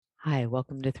Hi,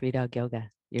 welcome to Three Dog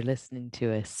Yoga. You're listening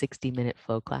to a 60-minute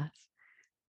flow class.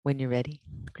 When you're ready,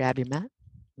 grab your mat and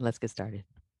let's get started.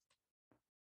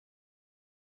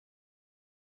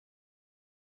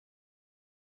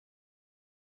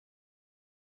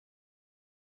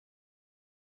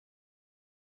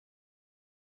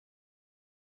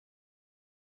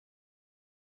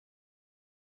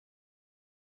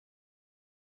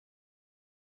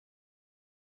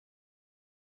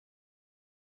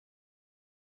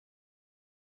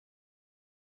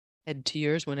 Head to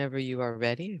yours whenever you are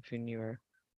ready, if you're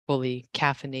fully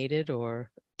caffeinated or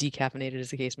decaffeinated,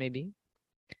 as the case may be.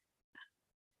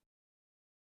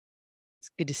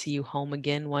 It's good to see you home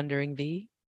again, Wandering V.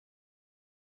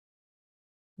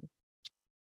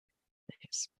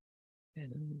 Nice.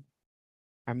 And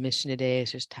our mission today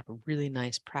is just to have a really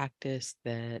nice practice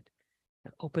that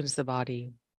opens the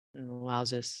body and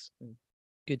allows us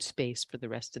good space for the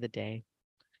rest of the day.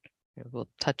 We'll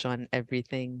touch on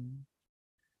everything.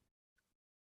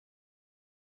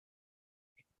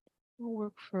 We'll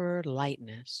work for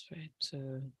lightness, right?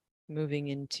 So moving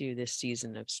into this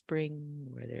season of spring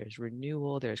where there's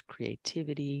renewal, there's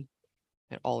creativity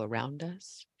all around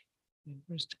us.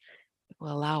 First,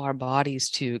 we'll allow our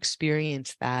bodies to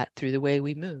experience that through the way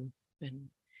we move. And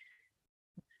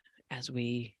as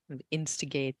we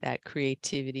instigate that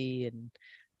creativity and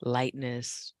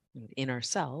lightness in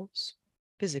ourselves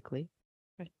physically,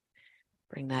 right?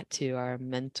 Bring that to our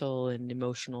mental and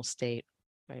emotional state,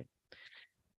 right?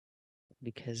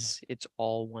 Because it's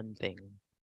all one thing.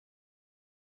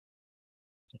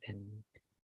 And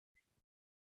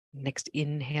next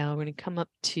inhale, we're going to come up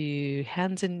to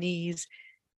hands and knees.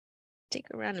 Take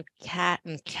a round of cat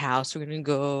and cow. So we're going to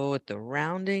go with the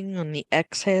rounding on the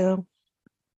exhale.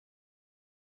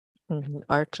 And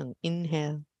arch on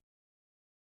inhale.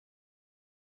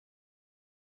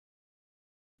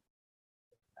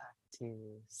 Back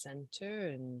to center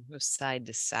and go side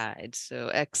to side. So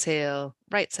exhale,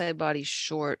 right side body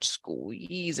short,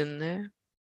 squeeze in there.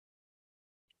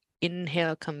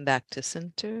 Inhale, come back to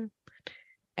center.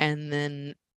 And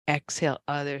then exhale,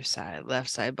 other side, left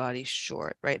side body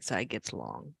short, right side gets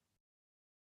long.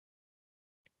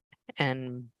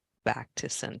 And back to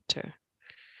center.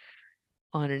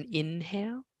 On an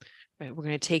inhale, right, we're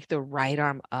going to take the right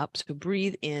arm up. So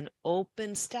breathe in,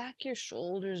 open, stack your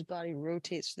shoulders, body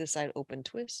rotates to the side, open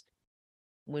twist.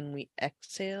 When we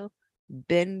exhale,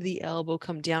 bend the elbow,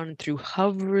 come down and through,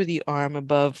 hover the arm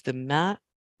above the mat,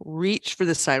 reach for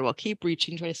the sidewall, keep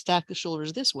reaching, try to stack the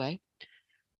shoulders this way.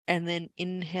 And then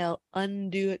inhale,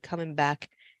 undo it, coming back,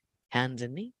 hands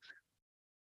and knees.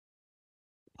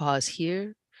 Pause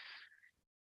here.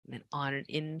 And then on an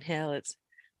inhale, it's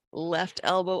left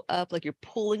elbow up like you're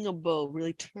pulling a bow.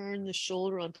 Really turn the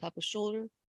shoulder on top of shoulder,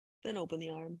 then open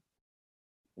the arm.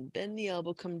 Bend the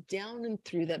elbow, come down and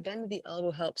through. That bend of the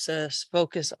elbow helps us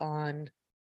focus on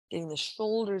getting the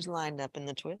shoulders lined up in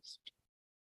the twist.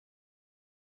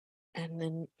 And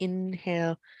then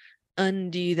inhale,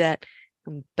 undo that,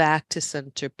 come back to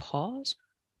center, pause.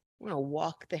 We're going to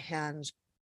walk the hands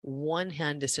one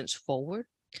hand distance forward.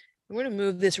 We're going to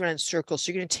move this around in circles.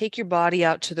 So you're going to take your body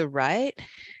out to the right,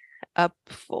 up,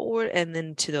 forward, and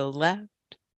then to the left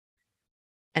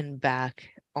and back,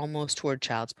 almost toward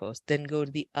child's pose. Then go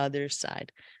to the other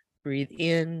side. Breathe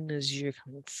in as you're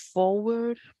coming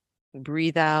forward.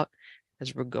 Breathe out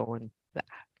as we're going back.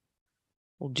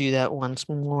 We'll do that once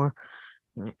more.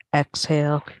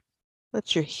 Exhale.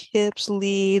 Let your hips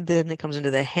lead. Then it comes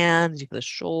into the hands. You feel the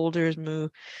shoulders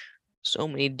move. So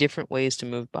many different ways to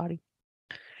move body.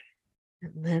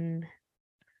 And then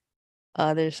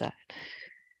other side.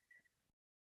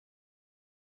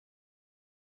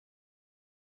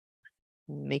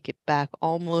 Make it back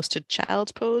almost to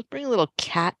child's pose. Bring a little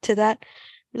cat to that.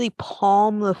 Really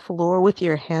palm the floor with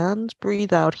your hands.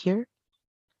 Breathe out here.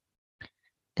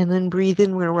 And then breathe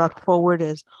in. We're going to rock forward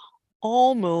as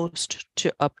almost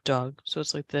to up dog. So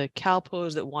it's like the cow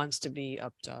pose that wants to be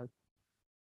up dog.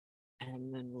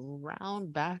 And then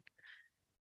round back.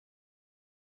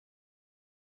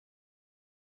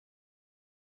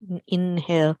 And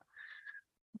inhale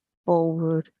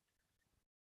forward.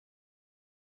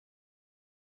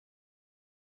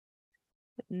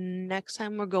 Next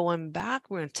time we're going back,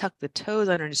 we're going to tuck the toes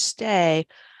under and stay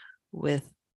with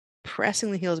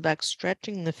pressing the heels back,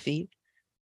 stretching the feet.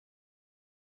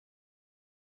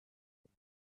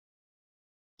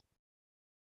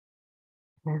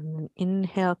 And then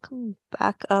inhale, come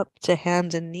back up to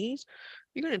hands and knees.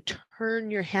 You're going to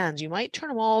turn your hands. You might turn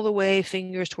them all the way,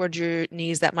 fingers towards your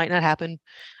knees. That might not happen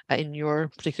in your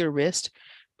particular wrist.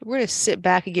 But we're going to sit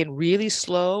back again, really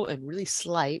slow and really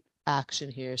slight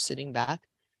action here, sitting back.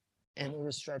 And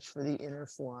we'll stretch for the inner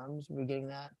forearms. We're getting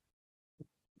that.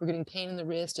 We're getting pain in the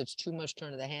wrist. It's too much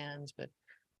turn to the hands, but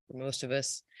for most of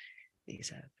us,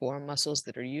 these forearm muscles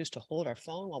that are used to hold our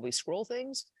phone while we scroll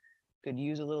things could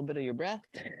use a little bit of your breath.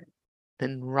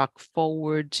 Then rock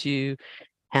forward to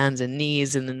hands and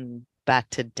knees, and then back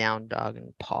to down dog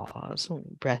and pause.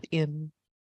 Breath in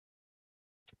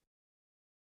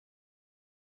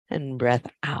and breath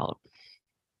out.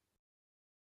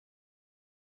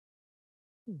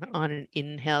 On an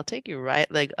inhale, take your right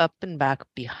leg up and back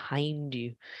behind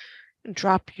you. And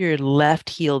drop your left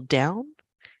heel down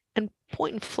and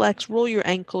point and flex. Roll your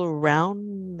ankle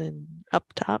around and up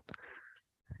top.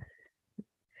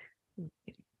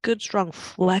 Good strong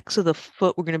flex of the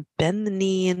foot. We're going to bend the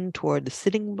knee in toward the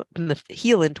sitting, the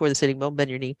heel in toward the sitting bone. Bend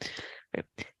your knee. Right.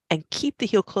 And keep the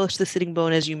heel close to the sitting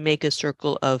bone as you make a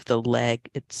circle of the leg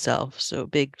itself. So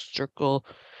big circle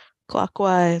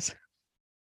clockwise,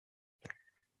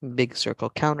 big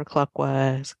circle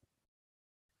counterclockwise.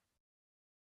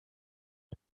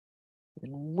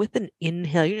 And with an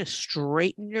inhale, you're going to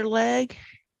straighten your leg,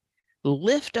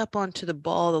 lift up onto the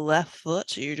ball of the left foot.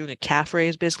 So you're doing a calf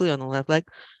raise basically on the left leg.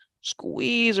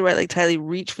 Squeeze the right leg tightly,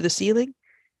 reach for the ceiling,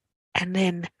 and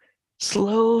then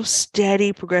slow,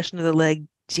 steady progression of the leg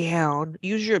down.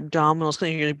 Use your abdominals,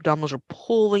 because your abdominals are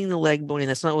pulling the leg bone in.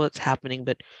 That's not what's happening,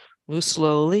 but move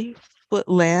slowly. Foot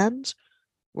lands.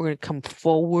 We're going to come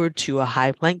forward to a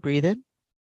high plank. Breathe in.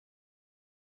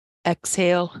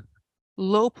 Exhale.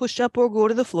 Low push up or go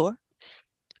to the floor.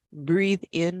 Breathe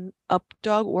in, up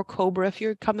dog or cobra if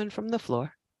you're coming from the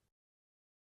floor.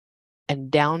 And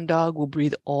down dog will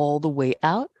breathe all the way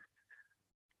out.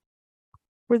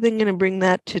 We're then going to bring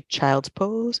that to child's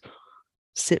pose.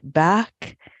 Sit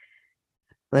back.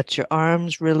 Let your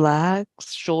arms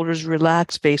relax, shoulders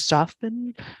relax, face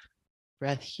soften.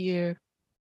 Breath here.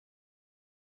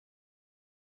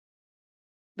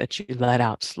 Let you let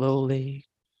out slowly.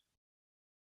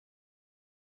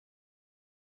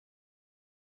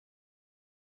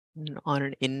 And on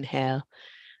an inhale,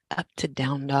 up to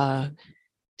down dog.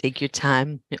 Take your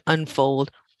time,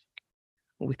 unfold.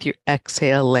 With your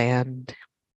exhale, land.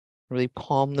 Really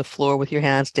palm the floor with your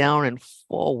hands down and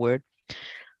forward.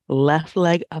 Left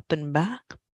leg up and back.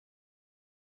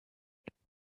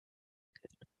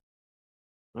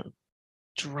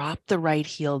 Drop the right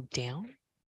heel down.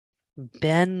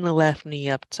 Bend the left knee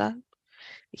up top.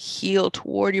 Heel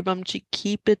toward your bum cheek.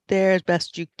 Keep it there as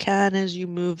best you can as you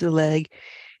move the leg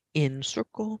in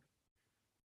circle.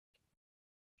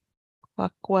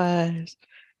 Clockwise.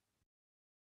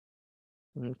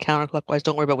 And counterclockwise.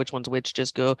 Don't worry about which one's which.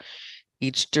 Just go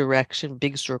each direction.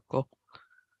 Big circle.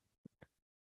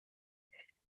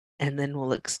 And then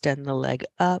we'll extend the leg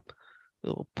up.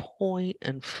 We'll point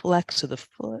and flex to the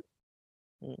foot.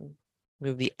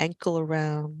 Move the ankle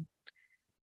around.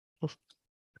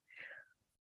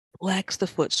 Flex the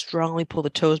foot strongly. Pull the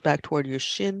toes back toward your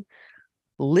shin.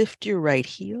 Lift your right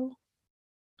heel.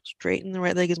 Straighten the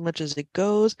right leg as much as it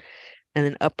goes. And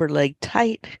then upper leg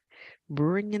tight.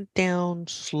 Bring it down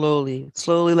slowly.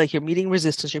 Slowly, like you're meeting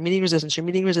resistance. You're meeting resistance. You're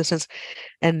meeting resistance.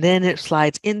 And then it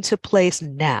slides into place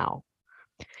now.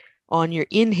 On your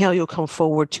inhale, you'll come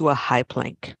forward to a high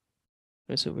plank.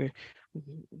 So we're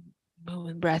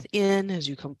moving breath in as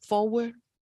you come forward.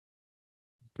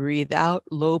 Breathe out,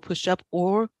 low push up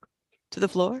or to the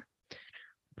floor.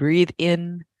 Breathe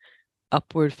in,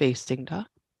 upward facing dog.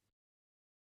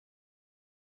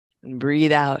 And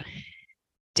breathe out,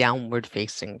 downward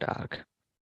facing dog.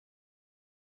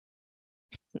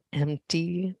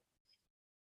 Empty.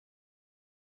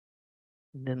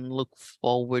 And then look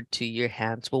forward to your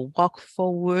hands. We'll walk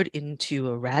forward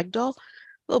into a ragdoll.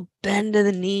 A little bend in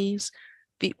the knees,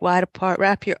 feet wide apart.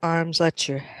 Wrap your arms, let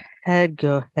your head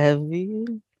go heavy.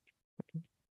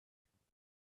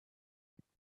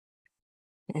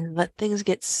 And let things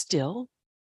get still.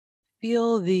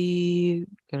 Feel the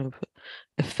kind of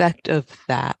effect of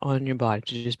that on your body.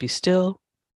 To just be still.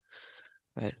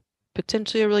 Right.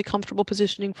 Potentially a really comfortable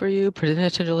positioning for you,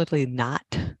 potentially not.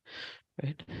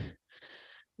 Right.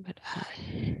 But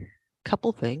a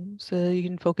couple things you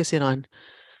can focus in on.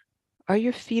 Are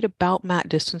your feet about mat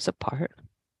distance apart?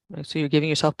 Right, so you're giving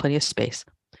yourself plenty of space.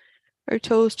 Are your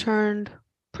toes turned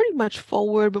pretty much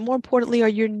forward, but more importantly, are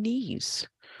your knees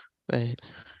right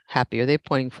happy? Are they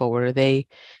pointing forward? Are they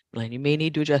aligned? You may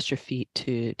need to adjust your feet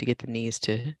to get the knees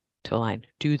to align.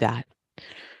 Do that.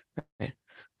 Right.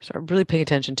 Start really paying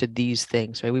attention to these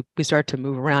things. Right. We start to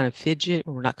move around and fidget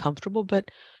when we're not comfortable, but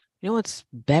you know what's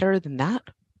better than that?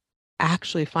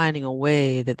 Actually finding a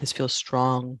way that this feels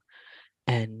strong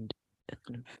and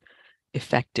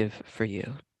effective for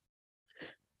you.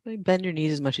 Bend your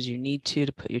knees as much as you need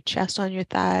to put your chest on your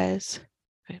thighs.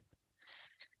 Right.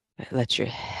 Let your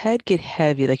head get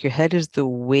heavy, like your head is the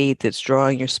weight that's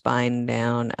drawing your spine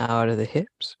down out of the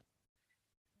hips.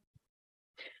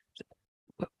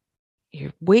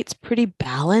 Your weight's pretty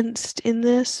balanced in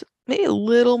this, maybe a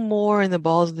little more in the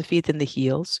balls of the feet than the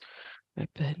heels, right?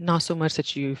 But not so much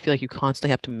that you feel like you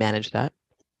constantly have to manage that.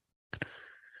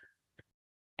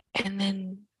 And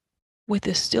then with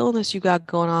the stillness you got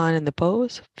going on in the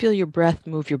pose, feel your breath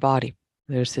move your body.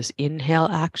 There's this inhale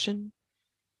action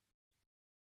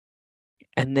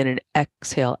and then an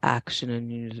exhale action,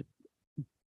 and you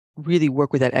really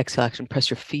work with that exhale action. Press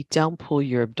your feet down, pull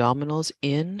your abdominals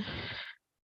in,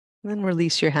 and then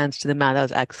release your hands to the mat. That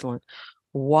was excellent.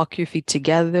 Walk your feet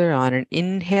together on an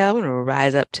inhale and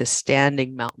rise up to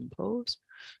standing mountain pose.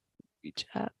 Reach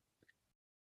up,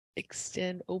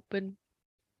 extend, open,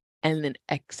 and then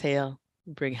exhale.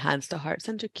 Bring hands to heart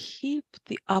center. Keep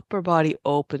the upper body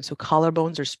open. So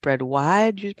collarbones are spread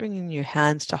wide. Just bringing your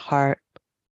hands to heart,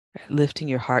 lifting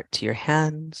your heart to your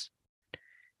hands.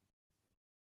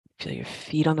 Feel your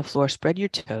feet on the floor. Spread your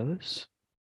toes.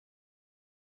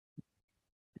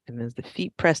 And as the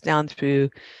feet press down through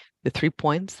the 3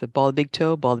 points, the ball of the big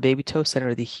toe, ball of the baby toe, center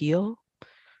of the heel,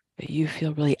 you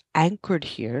feel really anchored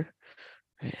here.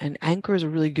 Right? And anchor is a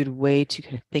really good way to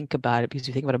kind of think about it, because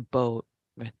you think about a boat,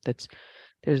 right?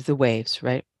 There's the waves,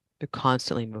 right? They're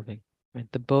constantly moving, right?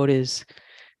 The boat is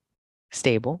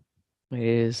stable. It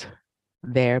is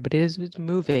there, but it's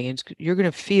moving. And you're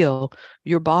going to feel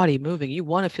your body moving. You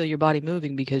want to feel your body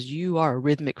moving because you are a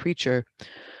rhythmic creature,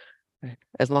 right?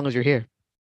 As long as you're here.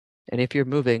 And if you're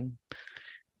moving,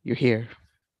 you're here,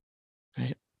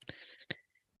 right?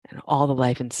 And all the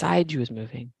life inside you is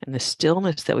moving. And the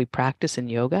stillness that we practice in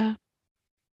yoga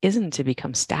isn't to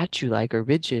become statue-like or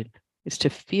rigid. It's to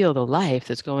feel the life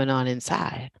that's going on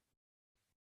inside.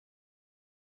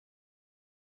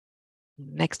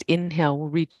 Next inhale, we'll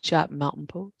reach up, mountain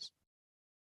pose.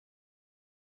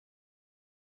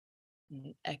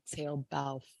 And exhale,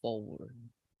 bow forward.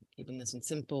 Keeping this one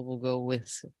simple, we'll go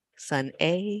with sun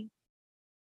A.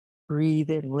 Breathe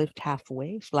in, lift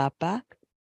halfway, flat back.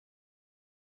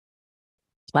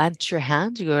 Plant your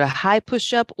hands. You go to high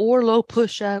push-up or low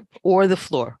push-up or the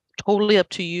floor. Totally up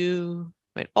to you,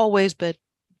 right? Always, but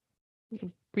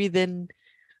breathe in,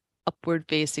 upward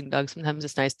facing dog. Sometimes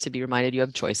it's nice to be reminded you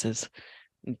have choices.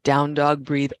 Down dog,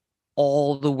 breathe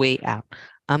all the way out.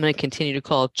 I'm going to continue to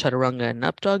call chaturanga an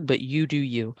up dog, but you do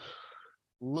you.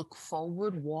 Look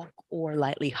forward, walk or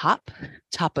lightly hop,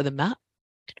 top of the mat.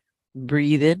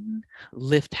 Breathe in,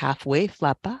 lift halfway,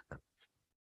 flat back.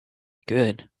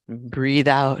 Good. Breathe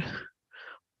out,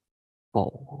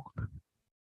 fold.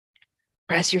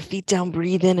 Press your feet down,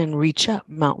 breathe in and reach up,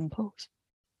 mountain pose.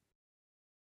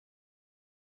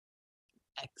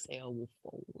 Exhale, we'll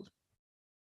fold.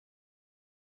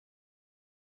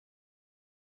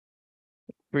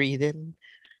 Breathe in,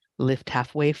 lift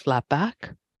halfway, flat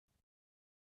back.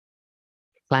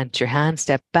 Plant your hand,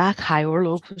 step back, high or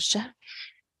low push-up.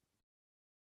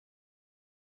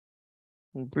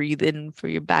 Breathe in for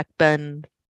your back bend.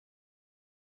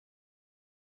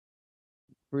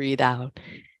 Breathe out.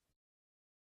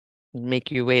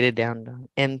 Make your way to down dog.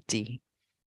 Empty.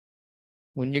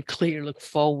 When you're clear, look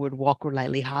forward, walk or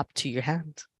lightly hop to your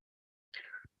hands.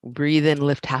 Breathe in,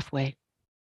 lift halfway.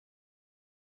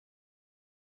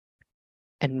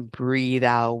 And breathe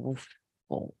out.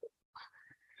 Fold.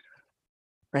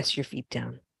 Press your feet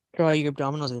down. Draw your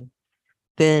abdominals in.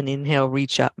 Then inhale,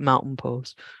 reach up, mountain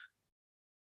pose.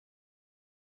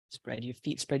 Spread your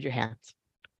feet, spread your hands.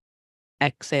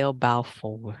 Exhale, bow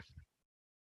forward.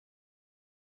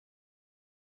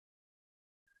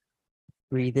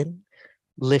 Breathe in,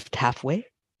 lift halfway.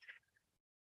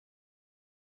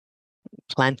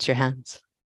 Plant your hands.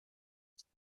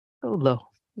 Go low.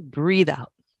 Breathe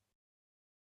out.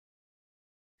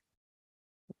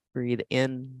 Breathe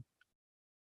in.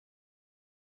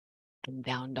 And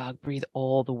down dog, breathe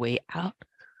all the way out.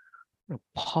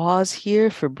 Pause here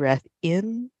for breath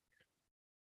in.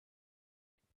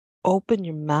 Open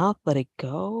your mouth, let it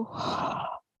go.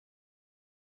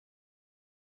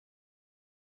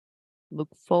 Look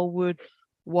forward,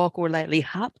 walk or lightly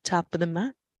hop, top of the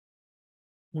mat.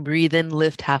 Breathe in,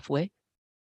 lift halfway.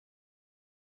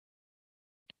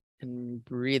 And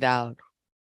breathe out,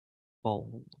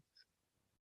 fold.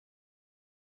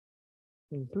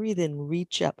 And breathe in,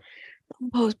 reach up.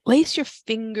 Place your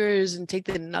fingers and take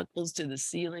the knuckles to the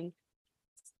ceiling.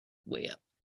 Way up.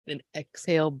 Then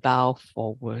exhale, bow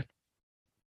forward.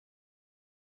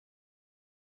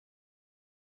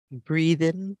 Breathe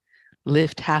in,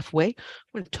 lift halfway. I'm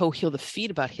going to toe heel the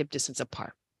feet about hip distance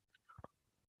apart.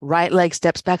 Right leg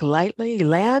steps back lightly,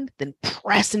 land, then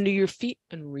press into your feet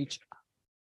and reach up.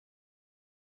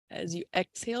 As you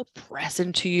exhale, press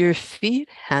into your feet,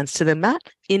 hands to the mat.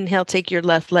 Inhale, take your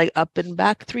left leg up and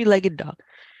back, three-legged dog.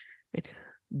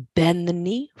 Bend the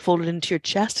knee, fold it into your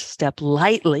chest, step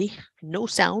lightly, no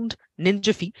sound,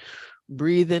 ninja feet.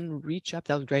 Breathe in, reach up.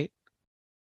 That was great.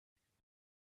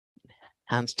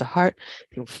 Hands to heart,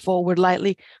 forward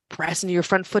lightly, press into your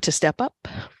front foot to step up.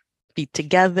 Feet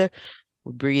together,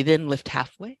 breathe in, lift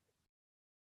halfway.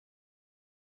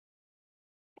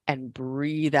 And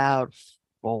breathe out,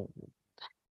 fold.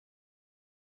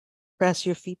 Press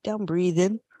your feet down, breathe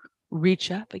in, reach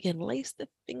up. Again, lace the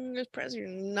fingers, press your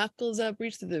knuckles up,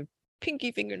 reach to the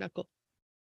pinky finger knuckle.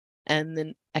 And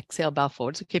then exhale, bow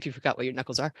forward. It's okay if you forgot what your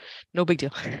knuckles are. No big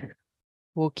deal.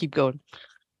 We'll keep going.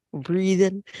 Breathe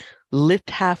in, lift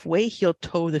halfway, heel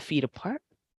toe the feet apart.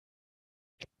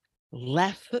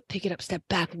 Left foot, pick it up, step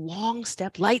back, long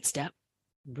step, light step.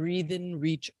 Breathe in,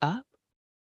 reach up.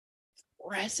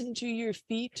 Press into your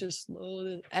feet to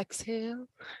slowly exhale.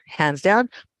 Hands down,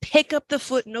 pick up the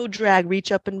foot, no drag,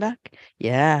 reach up and back.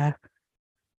 Yeah.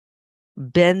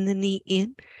 Bend the knee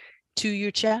in to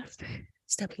your chest.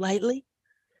 Step lightly.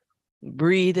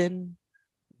 Breathe in,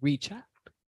 reach up.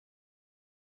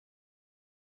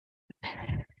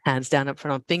 Hands down up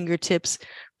front on fingertips.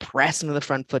 Press into the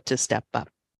front foot to step up.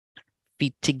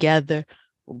 Feet together.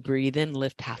 Breathe in,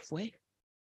 lift halfway.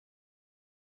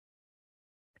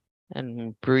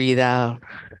 And breathe out.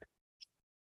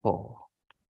 Fold.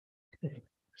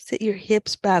 Sit your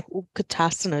hips back.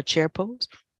 Utkatasana, chair pose.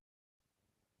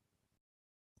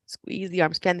 Squeeze the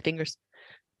arms, fan the fingers.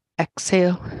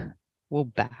 Exhale. We'll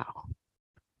bow.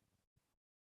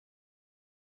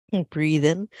 Breathe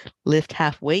in, lift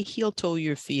halfway, heel toe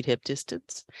your feet hip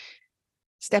distance.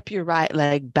 Step your right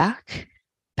leg back.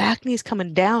 Back knee's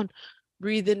coming down.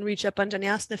 Breathe in, reach up,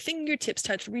 Anjaneyasana. Fingertips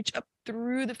touch, reach up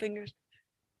through the fingers.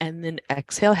 And then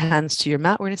exhale, hands to your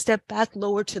mat. We're going to step back,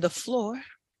 lower to the floor.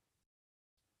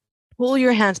 Pull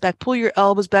your hands back, pull your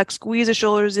elbows back, squeeze the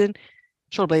shoulders in,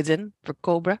 shoulder blades in for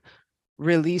cobra.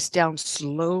 Release down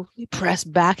slowly, press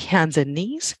back, hands and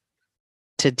knees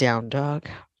to down dog.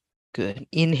 Good.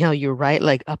 Inhale your right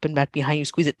leg up and back behind you.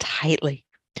 Squeeze it tightly.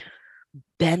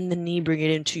 Bend the knee, bring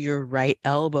it into your right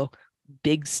elbow.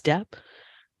 Big step.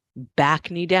 Back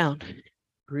knee down.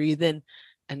 Breathe in.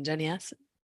 Anjaneyasana.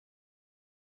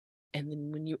 And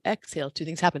then when you exhale, two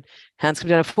things happen. Hands come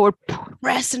down forward.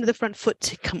 Press into the front foot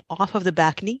to come off of the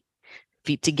back knee.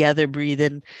 Feet together. Breathe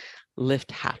in.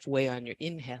 Lift halfway on your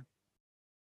inhale.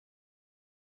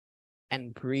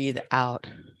 And breathe out.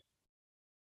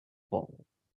 Fold.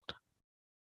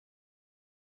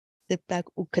 Sit back,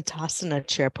 Utkatasana,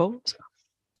 chair pose.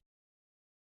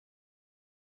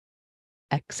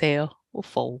 Exhale, we'll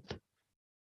fold.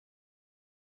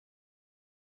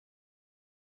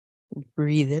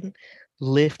 Breathe in,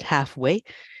 lift halfway,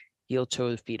 heel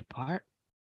toe the feet apart.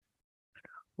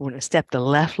 We're going to step the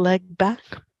left leg back,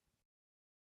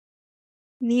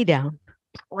 knee down,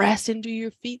 press into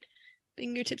your feet,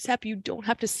 fingertips tap. You don't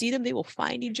have to see them, they will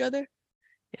find each other.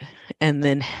 And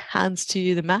then hands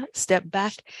to the mat, step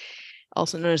back,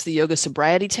 also known as the yoga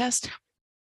sobriety test.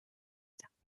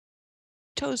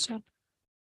 Toes down,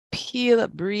 peel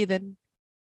up, breathe in,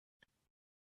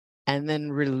 and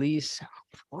then release,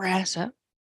 press up,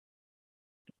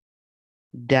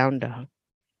 down dog.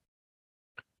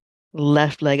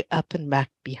 Left leg up and back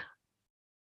behind.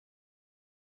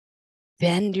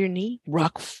 Bend your knee,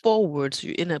 rock forward. So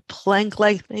you're in a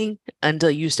plank-like thing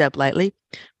until you step lightly.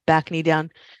 Back knee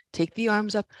down. Take the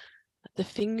arms up. Let the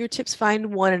fingertips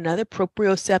find one another.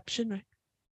 Proprioception. Right?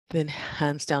 Then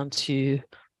hands down to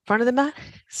front of the mat.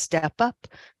 Step up.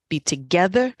 Be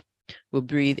together. We'll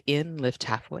breathe in. Lift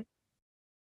halfway.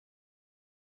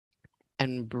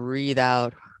 And breathe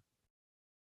out.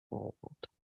 Fold.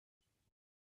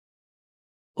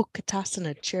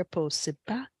 Utkatasana, chair pose. Sit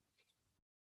back.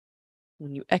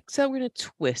 When you exhale, we're going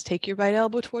to twist. Take your right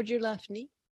elbow toward your left knee.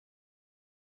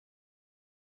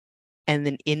 And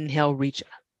then inhale, reach up.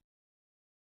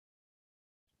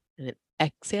 And then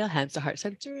exhale, hands to heart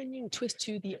center, and you can twist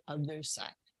to the other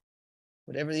side.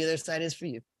 Whatever the other side is for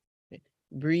you. Okay.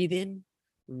 Breathe in,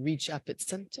 reach up at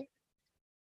center.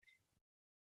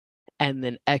 And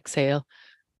then exhale,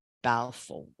 bow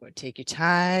forward. Take your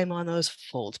time on those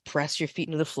folds. Press your feet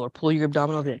into the floor. Pull your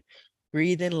abdominals in.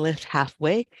 Breathe in, lift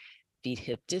halfway. Feet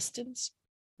hip distance.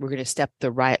 We're going to step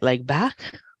the right leg back.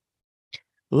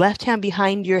 Left hand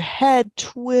behind your head.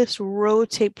 Twist,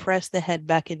 rotate, press the head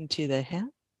back into the hand.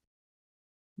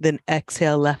 Then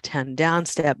exhale, left hand down,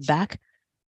 step back.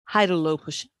 High to low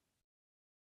push.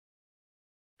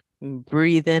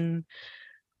 Breathe in,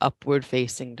 Upward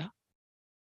facing dog.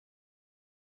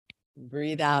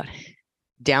 Breathe out.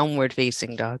 Downward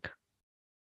facing dog.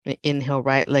 Inhale,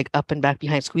 right leg up and back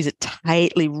behind. Squeeze it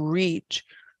tightly. Reach.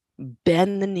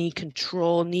 Bend the knee.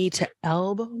 Control knee to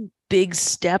elbow. Big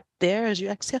step there as you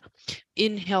exhale.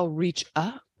 Inhale, reach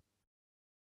up.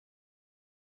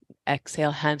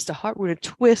 Exhale, hands to heart. We're going to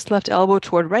twist left elbow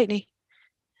toward right knee.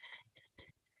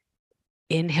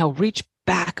 Inhale, reach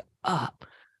back up.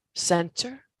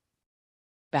 Center.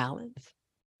 Balance.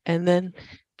 And then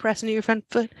press into your front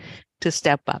foot to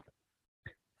step up.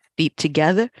 Feet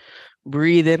together.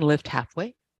 Breathe in, lift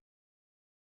halfway.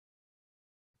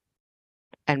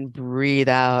 And breathe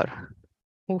out.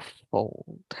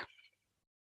 Fold.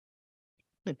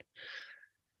 Good.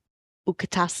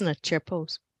 Utkatasana, chair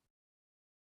pose.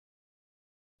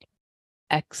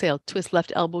 Exhale, twist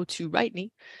left elbow to right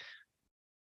knee.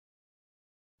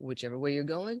 Whichever way you're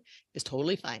going is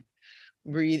totally fine.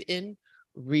 Breathe in,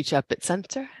 reach up at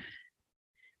center.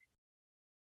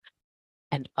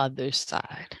 And other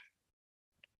side.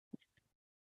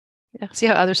 Yeah, see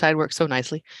how other side works so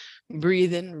nicely.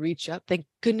 Breathe in, reach up. Thank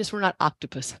goodness we're not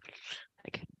octopus.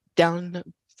 Like down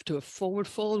to a forward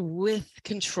fold with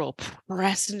control.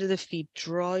 Press into the feet.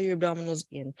 Draw your abdominals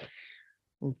in.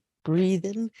 Breathe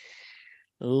in.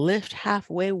 Lift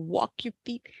halfway. Walk your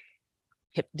feet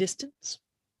hip distance.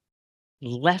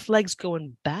 Left leg's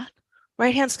going back.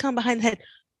 Right hand's come behind the head.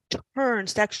 Turn.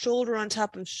 Stack shoulder on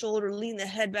top of shoulder. Lean the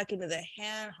head back into the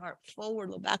hand. Heart forward.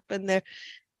 Low back bend there.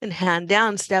 And hand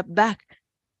down. Step back.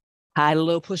 High to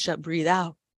low push up. Breathe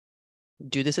out.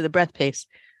 Do this at the breath pace.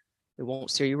 It won't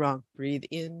steer you wrong. Breathe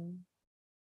in.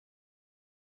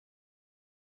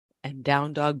 And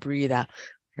down dog, breathe out.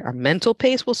 Our mental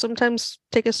pace will sometimes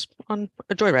take us on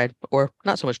a joyride, or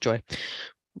not so much joy.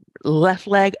 Left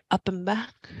leg up and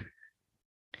back.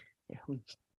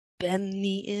 Bend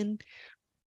knee in.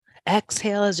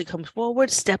 Exhale as it comes forward.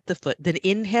 Step the foot. Then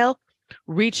inhale,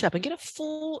 reach up and get a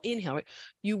full inhale. Right?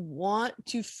 You want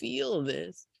to feel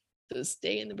this. So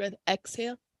stay in the breath.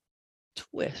 Exhale,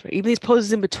 twist. Right? Even these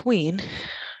poses in between,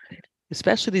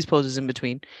 especially these poses in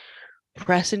between,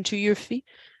 press into your feet.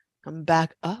 Come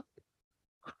back up.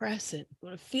 Crescent. You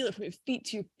want to feel it from your feet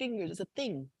to your fingers. It's a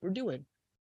thing we're doing.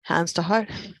 Hands to heart.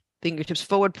 Fingertips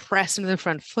forward. Press into the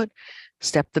front foot.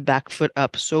 Step the back foot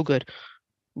up. So good.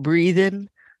 Breathe in.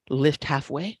 Lift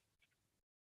halfway.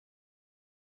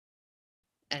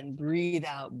 And breathe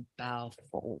out. Bow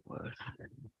forward.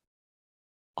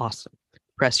 Awesome.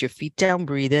 Press your feet down.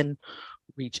 Breathe in.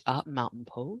 Reach up. Mountain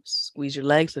pose. Squeeze your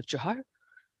legs. Lift your heart.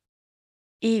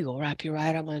 Eagle. Wrap your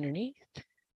right arm underneath.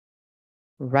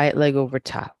 Right leg over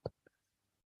top.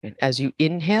 And as you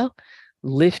inhale,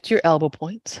 lift your elbow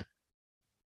points.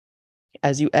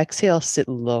 As you exhale, sit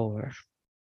lower.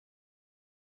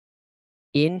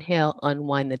 Inhale,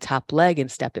 unwind the top leg and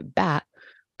step it back.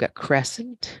 Got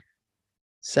crescent.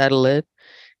 Settle it.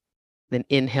 Then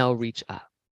inhale, reach up.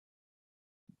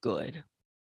 Good.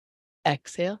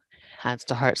 Exhale, hands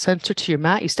to heart center to your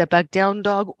mat. You step back down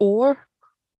dog or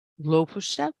low push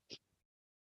step.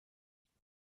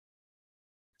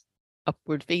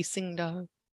 Upward facing dog.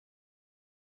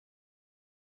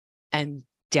 And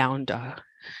down dog.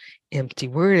 Empty.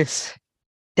 We're going to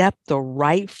step the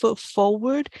right foot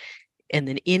forward and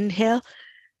then inhale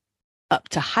up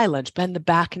to high lunge. Bend the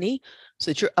back knee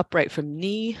so that you're upright from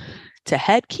knee to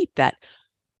head. Keep that.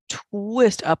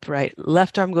 Twist upright.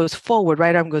 Left arm goes forward.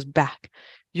 Right arm goes back.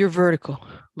 You're vertical.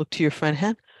 Look to your front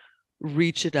hand.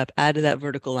 Reach it up. Add to that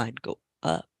vertical line. Go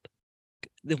up.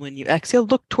 Then when you exhale,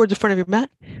 look towards the front of your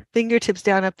mat. Fingertips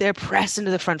down up there. Press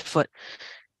into the front foot.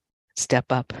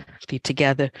 Step up. Feet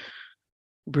together.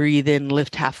 Breathe in.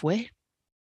 Lift halfway.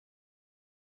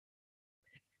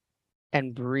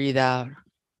 And breathe out.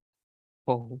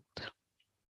 Fold.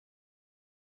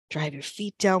 Drive your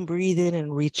feet down. Breathe in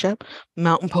and reach up.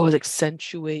 Mountain pose.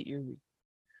 Accentuate your reach.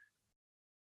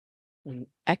 And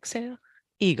exhale.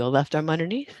 Eagle. Left arm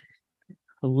underneath.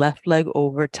 Left leg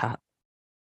over top.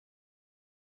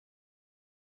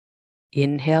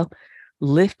 Inhale,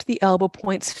 lift the elbow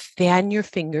points, fan your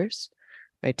fingers,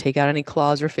 right? Take out any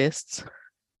claws or fists.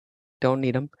 Don't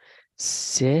need them.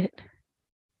 Sit.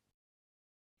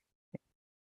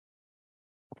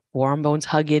 Forearm bones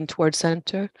hug in towards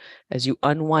center. As you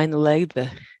unwind the leg, the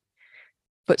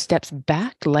foot steps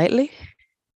back lightly.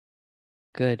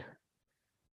 Good.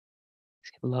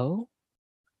 Low.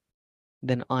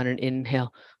 Then on an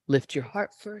inhale, lift your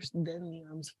heart first, then the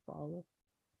arms follow.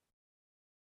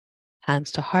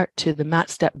 Hands to heart to the mat,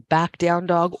 step back down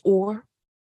dog or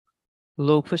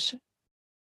low push.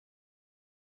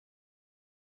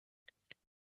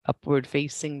 Upward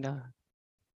facing dog.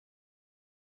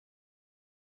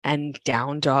 And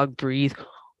down dog, breathe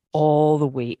all the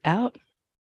way out.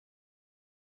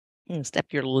 And step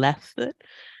your left foot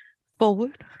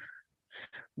forward.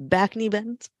 Back knee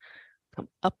bends. Come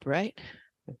upright.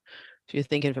 So you're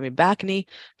thinking from your back knee,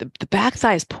 the back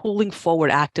thigh is pulling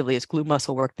forward actively. It's glute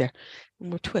muscle work there. And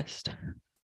we'll twist.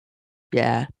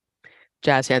 Yeah.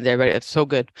 Jazz hands, everybody. It's so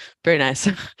good. Very nice.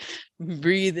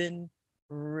 Breathe in,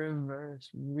 reverse,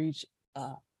 reach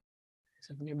up.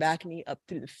 So from your back knee up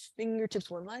through the fingertips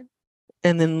one line.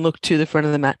 And then look to the front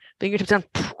of the mat. Fingertips down,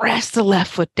 press the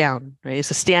left foot down, right?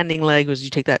 It's a standing leg as you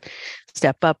take that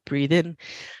step up, breathe in,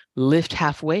 lift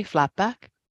halfway, flat back.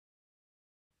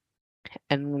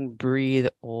 And breathe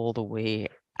all the way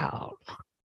out.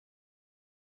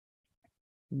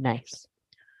 Nice.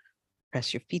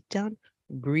 Press your feet down,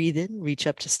 breathe in, reach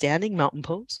up to standing, mountain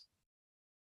pose.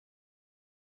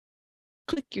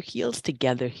 Click your heels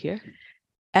together here.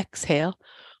 Exhale.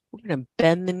 We're going to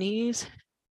bend the knees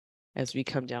as we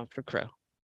come down for crow.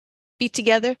 Feet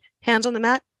together, hands on the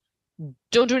mat.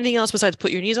 Don't do anything else besides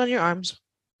put your knees on your arms.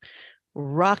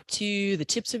 Rock to the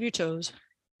tips of your toes.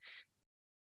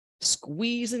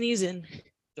 Squeeze the knees in.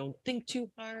 Don't think too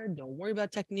hard. Don't worry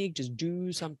about technique. Just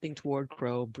do something toward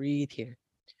crow. Breathe here.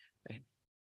 Right.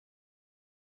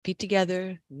 Feet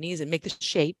together, knees, and make the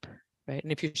shape. Right.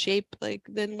 And if your shape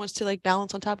then wants to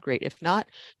balance on top, great. If not,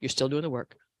 you're still doing the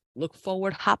work. Look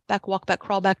forward, hop back, walk back,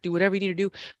 crawl back, do whatever you need to do.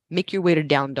 Make your way to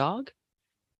down dog.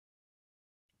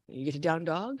 When you get to down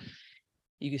dog,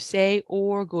 you can stay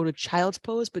or go to child's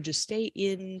pose, but just stay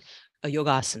in a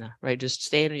yogasana, right? Just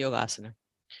stay in a yogasana,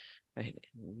 right?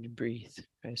 And you breathe,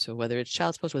 right? So whether it's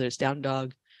child's pose, whether it's down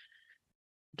dog,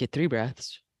 get 3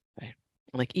 breaths,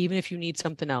 right? Even if you need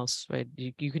something else, right?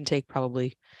 You can take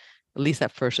probably at least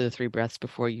that first of the 3 breaths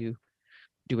before you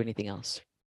do anything else.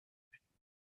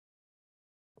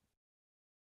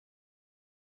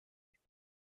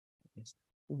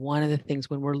 One of the things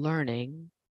when we're learning,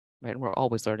 right? And we're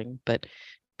always learning, but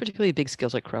particularly big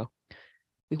skills like crow,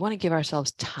 we want to give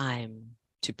ourselves time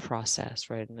to process,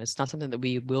 right? And it's not something that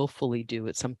we willfully do.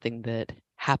 It's something that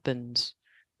happens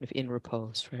in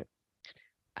repose, right?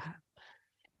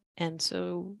 And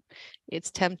so it's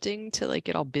tempting to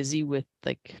get all busy with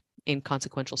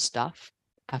inconsequential stuff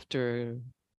after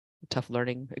a tough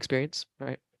learning experience,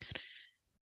 right?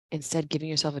 Instead, giving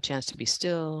yourself a chance to be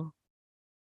still,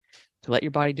 to let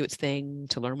your body do its thing,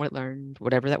 to learn what it learned,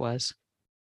 whatever that was,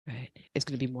 right? It's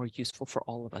going to be more useful for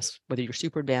all of us, whether you're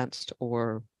super advanced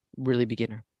or really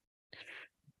beginner.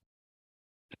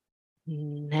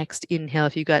 Next inhale,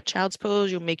 if you got child's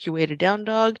pose, you'll make your way to down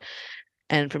dog.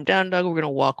 And from down dog, we're going to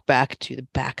walk back to the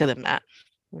back of the mat.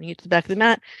 When you get to the back of the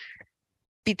mat,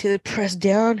 feet to the press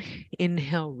down.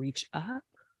 Inhale, reach up.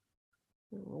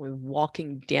 We're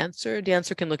walking dancer.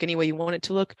 Dancer can look any way you want it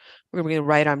to look. We're going to bring the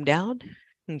right arm down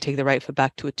and take the right foot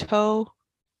back to a toe,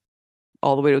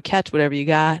 all the way to a catch, whatever you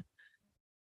got.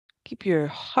 Keep your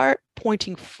heart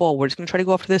pointing forward. It's going to try to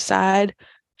go off to the side.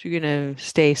 So you're going to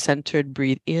stay centered,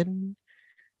 breathe in.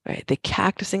 Right, the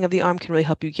cactusing of the arm can really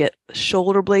help you get the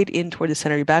shoulder blade in toward the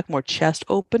center of your back, more chest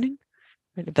opening,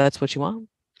 right, if that's what you want.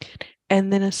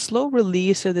 And then a slow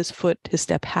release of this foot to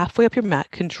step halfway up your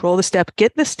mat. Control the step.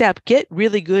 Get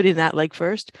really good in that leg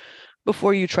first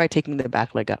before you try taking the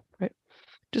back leg up, right?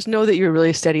 Just know that you're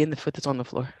really steady in the foot that's on the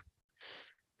floor.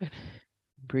 Right.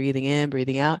 Breathing in,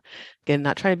 breathing out. Again,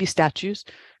 not trying to be statues.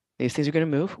 These things are going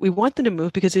to move. We want them to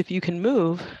move because if you can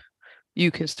move, you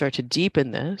can start to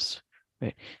deepen this.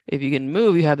 Right. If you can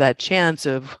move, you have that chance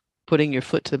of putting your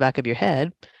foot to the back of your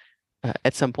head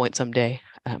at some point someday.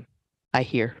 I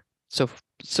hear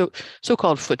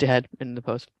so-called foot to head in the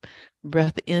pose.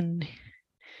 Breath in,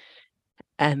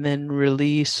 and then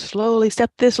release. Slowly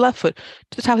step this left foot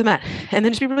to the top of the mat, and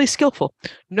then just be really skillful.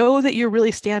 Know that you're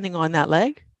really standing on that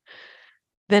leg.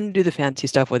 Then do the fancy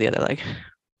stuff with the other leg.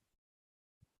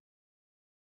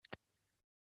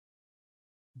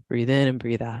 Breathe in and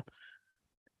breathe out.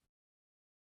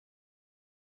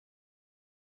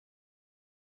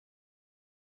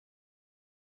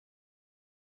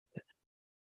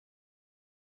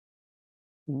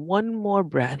 One more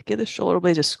breath. Give the shoulder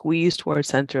blades a squeeze towards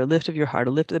center, a lift of your heart,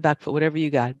 a lift of the back foot, whatever you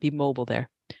got. Be mobile there.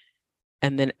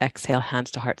 And then exhale,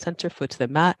 hands to heart center, foot to the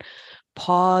mat.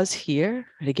 Pause here.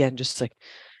 And again, just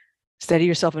steady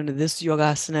yourself into this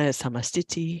yogasana,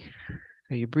 samastiti.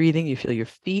 Are you breathing? You feel your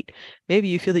feet. Maybe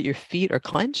you feel that your feet are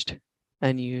clenched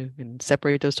and you can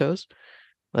separate those toes.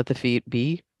 Let the feet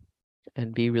be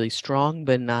and be really strong,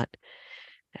 but not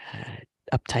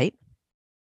uptight.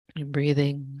 And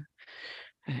breathing.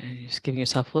 And just giving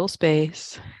yourself a little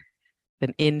space.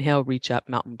 Then inhale, reach up,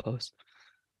 mountain pose.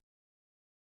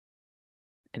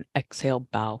 And exhale,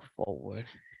 bow forward.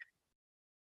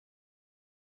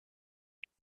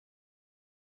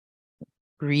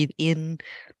 Breathe in,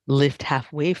 lift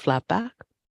halfway, flat back.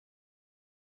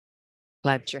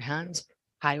 Plant your hands,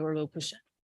 high or low push-up.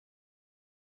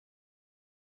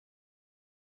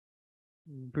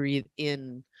 Breathe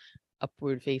in,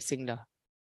 upward facing dog.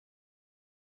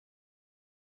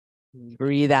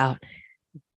 Breathe out,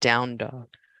 down dog.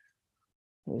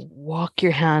 Walk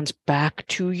your hands back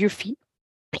to your feet.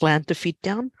 Plant the feet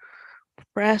down.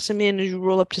 Press them in as you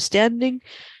roll up to standing.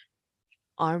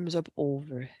 Arms up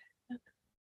over.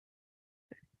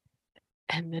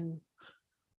 And then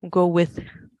we'll go with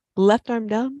left arm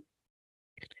down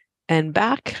and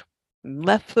back.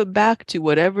 Left foot back to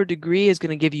whatever degree is going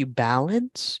to give you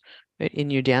balance, right,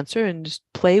 in your dancer, and just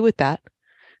play with that.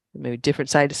 Maybe different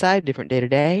side to side, different day to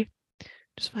day.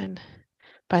 Just find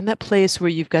that place where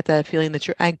you've got that feeling that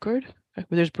you're anchored, right?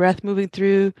 Where there's breath moving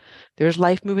through, there's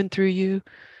life moving through you.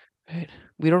 Right?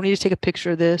 We don't need to take a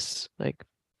picture of this. Like,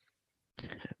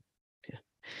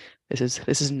 this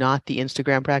is not the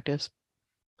Instagram practice.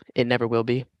 It never will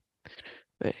be.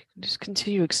 Right? Just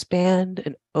continue to expand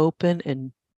and open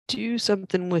and do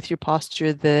something with your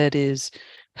posture that is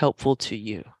helpful to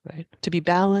you, right? To be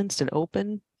balanced and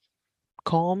open,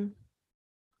 calm,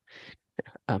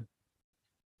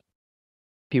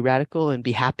 be radical and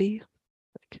be happy.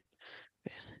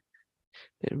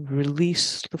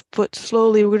 Release the foot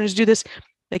slowly. We're going to just do this.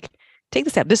 Like, take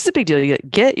the step. This is a big deal. You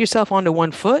get yourself onto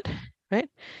one foot, right?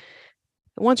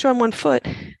 Once you're on one foot,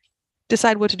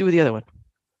 decide what to do with the other one.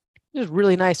 It's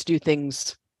really nice to do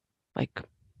things like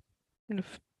in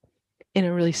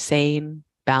a really sane,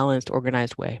 balanced,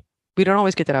 organized way. We don't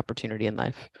always get that opportunity in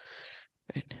life,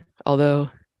 right? Although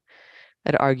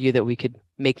I'd argue that we could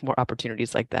make more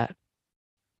opportunities like that.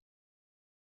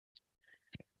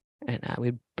 And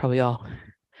we'd probably all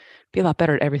be a lot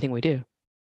better at everything we do.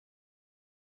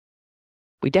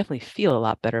 We definitely feel a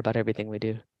lot better about everything we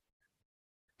do.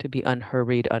 To be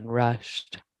unhurried,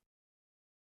 unrushed.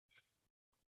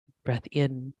 Breath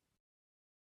in.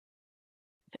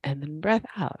 And then breath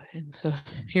out. And so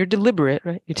you're deliberate,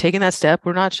 right? You're taking that step.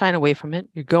 We're not shying away from it.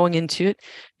 You're going into it.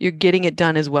 You're getting it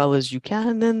done as well as you can.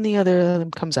 And then the other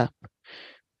comes up.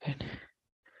 Right?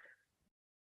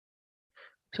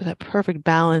 So that perfect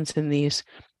balance in these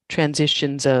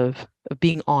transitions of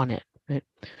being on it, right?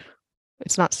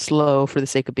 It's not slow for the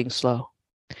sake of being slow.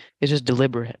 It's just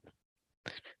deliberate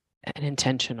and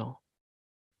intentional.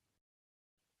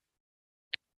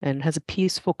 And has a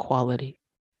peaceful quality,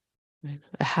 right?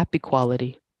 A happy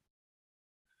quality.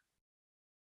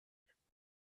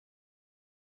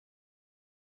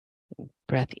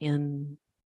 Breath in,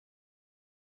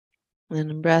 and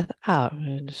then breath out.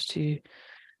 And just to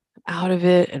out of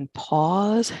it and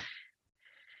pause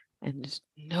and just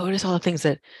notice all the things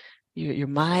that your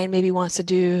mind maybe wants to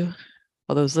do,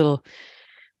 all those little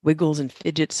wiggles and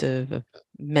fidgets of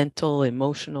mental,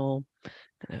 emotional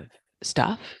kind of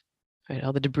stuff, right?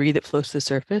 All the debris that floats to the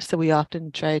surface that we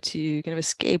often try to kind of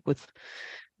escape with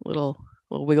little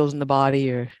wiggles in the body,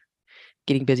 or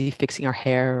getting busy fixing our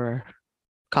hair or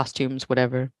costumes,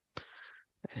 whatever.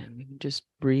 And we can just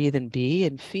breathe and be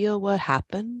and feel what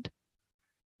happened.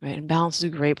 Right, and balance is a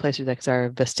great place to do that because our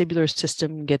vestibular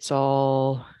system gets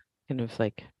all kind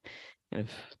of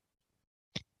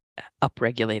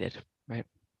upregulated, right?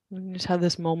 And just have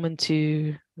this moment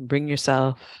to bring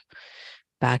yourself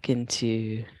back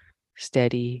into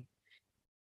steady,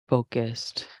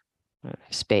 focused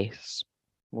space.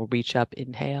 We'll reach up,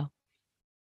 inhale,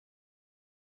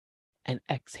 and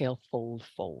exhale, fold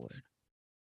forward.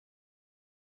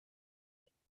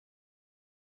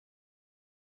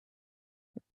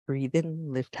 Breathe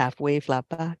in, lift halfway, flat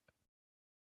back.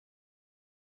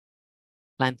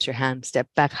 Plant your hand, step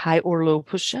back, high or low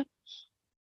push-up.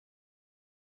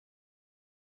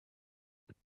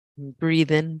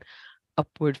 Breathe in,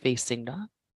 upward facing dog.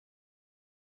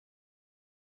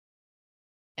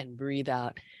 And breathe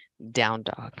out, down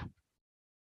dog.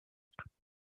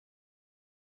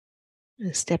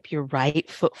 Step your right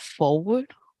foot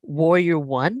forward. Warrior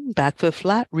one, back foot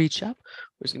flat, reach up.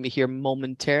 We're just going to be here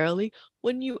momentarily.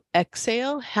 When you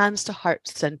exhale, hands to heart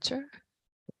center.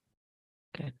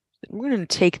 Okay. We're going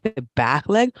to take the back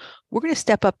leg. We're going to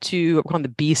step up to what we're calling the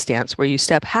B stance, where you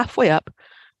step halfway up.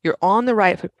 You're on the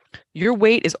right foot. Your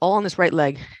weight is all on this right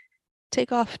leg.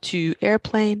 Take off to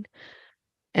airplane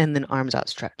and then arms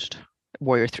outstretched.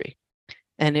 Warrior three.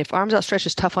 And if arms outstretched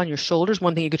is tough on your shoulders,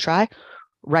 one thing you could try,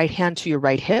 right hand to your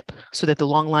right hip so that the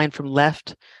long line from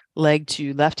left leg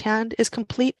to left hand is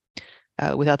complete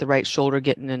without the right shoulder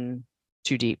getting in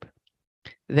too deep.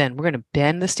 Then we're going to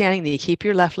bend the standing knee, keep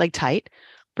your left leg tight,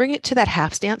 bring it to that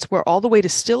half stance where all the weight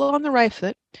is still on the right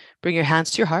foot. Bring your hands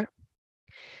to your heart.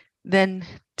 Then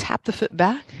tap the foot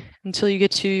back until you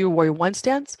get to your warrior one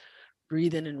stance.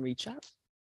 Breathe in and reach up.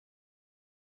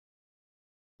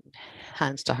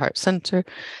 Hands to heart center,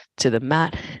 to the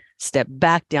mat. Step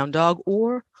back, down dog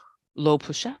or low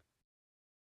push-up.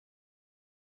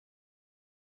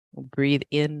 Breathe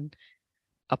in,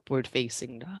 upward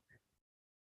facing dog.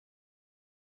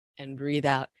 And breathe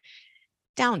out,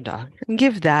 down dog. And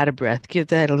give that a breath. Give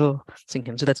that a little sink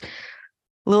in. So that's a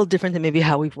little different than maybe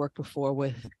how we've worked before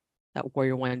with that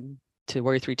warrior one to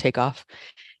warrior three takeoff.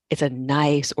 It's a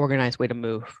nice, organized way to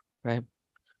move, right?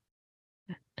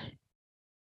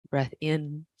 Breath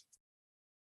in,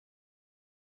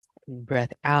 and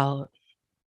breath out.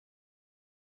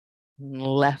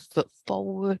 Left foot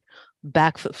forward,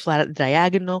 back foot flat at the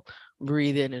diagonal.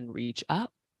 Breathe in and reach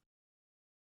up.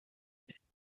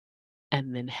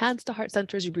 And then hands to heart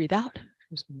center as you breathe out.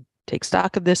 Just take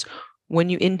stock of this. When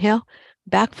you inhale,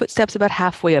 back foot steps about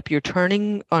halfway up. You're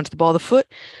turning onto the ball of the foot.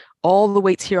 All the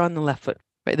weight's here on the left foot.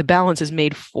 Right? The balance is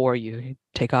made for you. You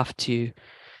take off to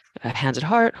hands at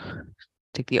heart.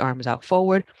 Take the arms out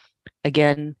forward.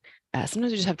 Again,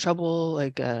 sometimes you just have trouble,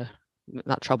 like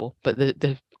not trouble, but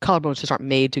the collarbones just aren't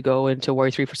made to go into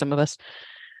warrior three for some of us.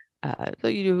 So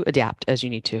you adapt as you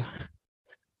need to.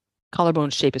 Collarbone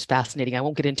shape is fascinating. I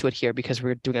won't get into it here because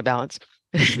we're doing a balance.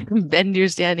 Bend your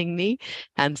standing knee,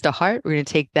 hands to heart. We're going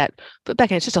to take that foot back,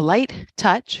 and it's just a light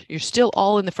touch. You're still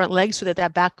all in the front leg so that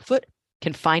that back foot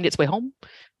can find its way home,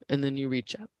 and then you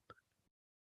reach up.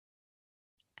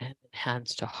 And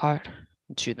hands to heart,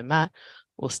 to the mat.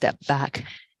 We'll step back,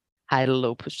 high to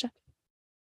low push-up.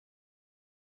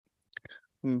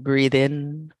 Breathe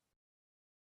in.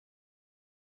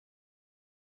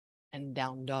 And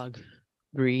down dog.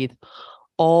 Breathe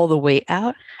all the way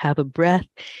out. Have a breath.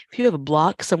 If you have a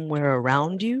block somewhere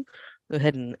around you, go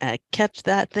ahead and catch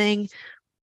that thing.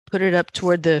 Put it up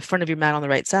toward the front of your mat on the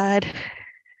right side.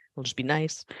 It'll just be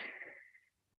nice.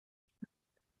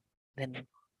 Then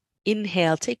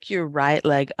inhale, take your right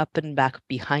leg up and back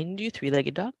behind you,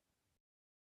 three-legged dog.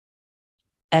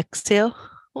 Exhale,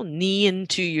 knee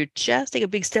into your chest. Take a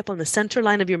big step on the center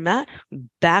line of your mat.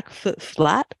 Back foot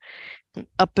flat.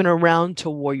 Up and around to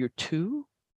warrior two.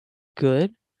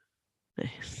 Good.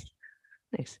 Nice.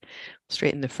 Nice.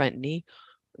 Straighten the front knee.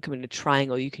 Come into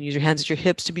triangle. You can use your hands at your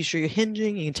hips to be sure you're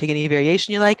hinging. You can take any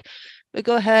variation you like. But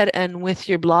go ahead and with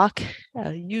your block,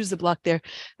 use the block there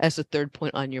as the third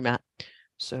point on your mat.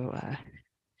 So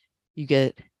you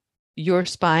get your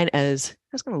spine as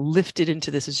kind of lifted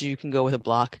into this as you can go with a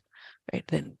block. Right.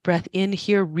 Then breath in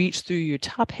here. Reach through your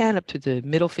top hand up to the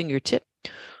middle fingertip.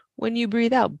 When you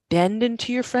breathe out, bend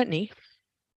into your front knee.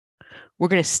 We're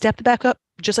going to step the back up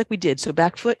just like we did. So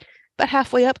back foot about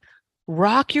halfway up.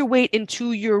 Rock your weight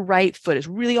into your right foot. It's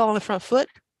really all on the front foot.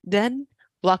 Then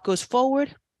block goes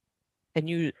forward and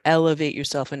you elevate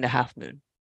yourself into half moon.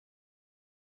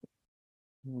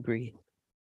 Breathe.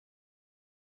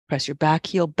 Press your back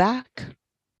heel back.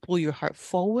 Pull your heart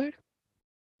forward.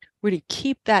 We're going to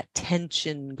keep that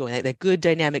tension going, that good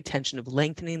dynamic tension of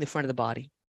lengthening the front of the body.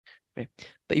 Right?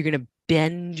 But you're going to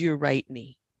bend your right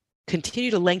knee. Continue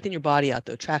to lengthen your body out,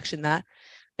 though. Traction that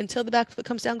until the back foot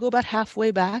comes down. Go about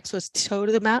halfway back. So it's toe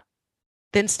to the mat.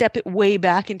 Then step it way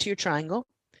back into your triangle.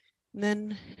 And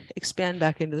then expand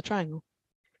back into the triangle.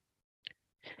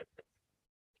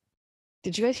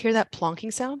 Did you guys hear that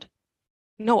plonking sound?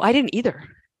 No, I didn't either.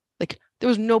 Like, there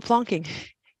was no plonking.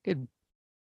 Good.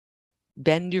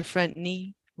 Bend your front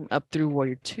knee up through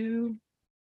warrior two.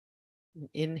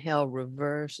 Inhale,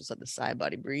 reverse. Just let the side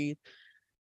body breathe.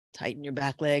 Tighten your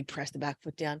back leg. Press the back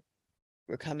foot down.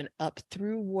 We're coming up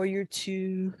through warrior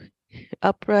two.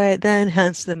 Upright, then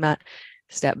hands to the mat.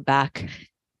 Step back.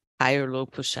 Higher low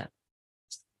push-up.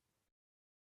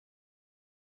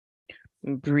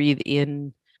 Breathe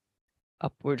in.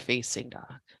 Upward facing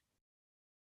dog.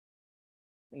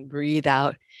 And breathe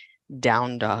out.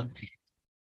 Down dog.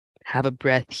 Have a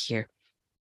breath here.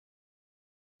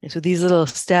 And so these little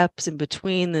steps in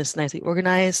between this nicely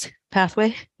organized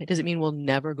pathway, it doesn't mean we'll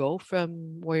never go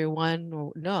from warrior one.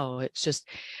 Or, no, it's just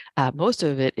most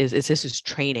of it is this is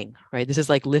training, right? This is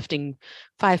like lifting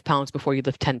 5 pounds before you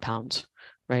lift 10 pounds,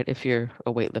 right? If you're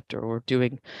a weightlifter, or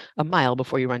doing a mile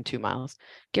before you run 2 miles.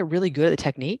 Get really good at the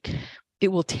technique. It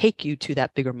will take you to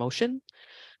that bigger motion,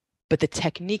 but the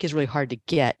technique is really hard to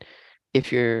get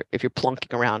if you're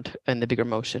plunking around in the bigger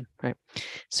motion, right?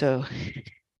 So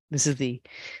this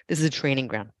is a training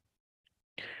ground.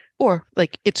 Or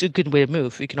like it's a good way to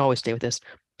move. You can always stay with this.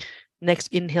 Next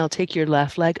inhale, take your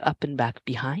left leg up and back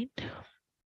behind.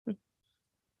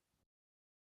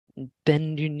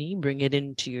 Bend your knee, bring it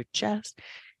into your chest.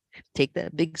 Take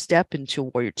that big step into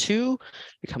warrior two.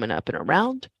 You're coming up and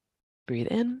around. Breathe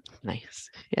in. Nice.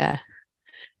 Yeah.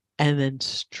 And then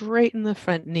straighten the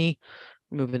front knee.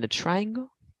 Move into triangle.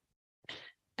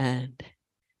 And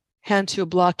hand to a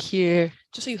block here,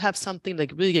 just so you have something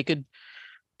like really get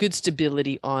good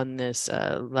stability on this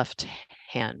left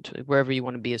hand. Wherever you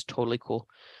want to be is totally cool.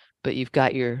 But you've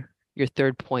got your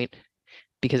third point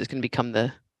because it's going to become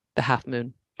the half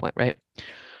moon point, right?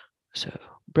 So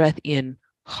breath in,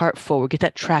 heart forward. Get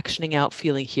that tractioning out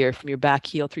feeling here from your back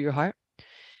heel through your heart.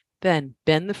 Then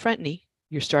bend the front knee.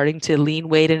 You're starting to lean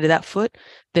weight into that foot.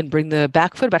 Then bring the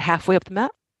back foot about halfway up the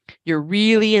mat. You're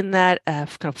really in that kind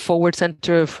of forward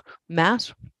center of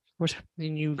mass.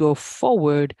 Then you go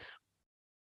forward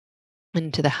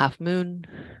into the half moon.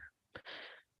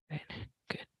 Right.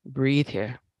 Good. Breathe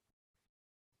here.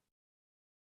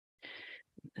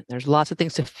 And there's lots of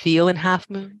things to feel in half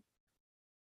moon.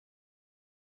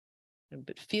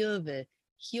 But feel the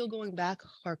heel going back,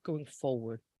 heart going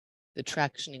forward, the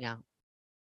tractioning out.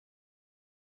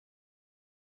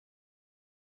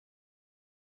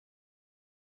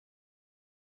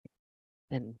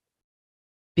 And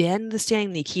bend the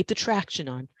standing knee, keep the traction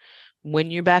on.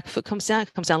 When your back foot comes down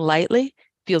lightly,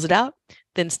 feels it out,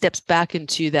 then steps back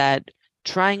into that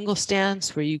triangle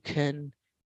stance where you can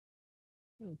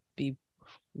be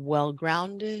well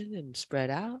grounded and spread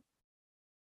out.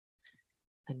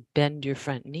 And bend your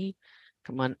front knee.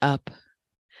 Come on up.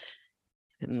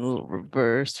 And a little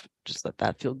reverse. Just let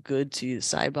that feel good to the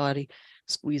side body.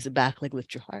 Squeeze the back leg,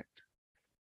 lift your heart.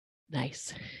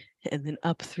 Nice. And then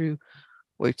up through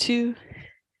warrior two.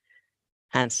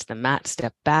 Hands to the mat,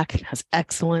 step back. That's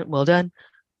excellent. Well done.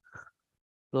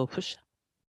 Little push.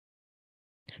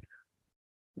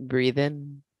 Breathe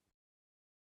in.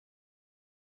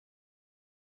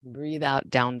 Breathe out,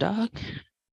 down dog.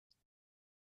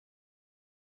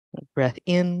 Breath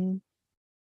in.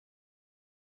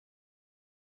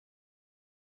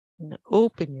 And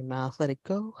open your mouth, let it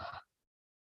go.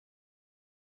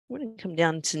 We're going to come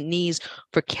down to knees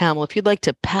for camel. If you'd like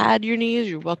to pad your knees,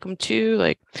 you're welcome to.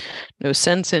 Like, no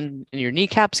sense in your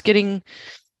kneecaps getting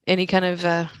any kind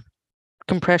of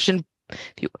compression.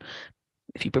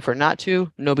 If you prefer not to,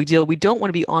 no big deal. We don't want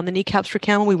to be on the kneecaps for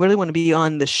camel. We really want to be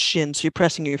on the shin. So you're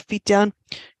pressing your feet down.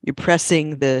 You're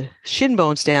pressing the shin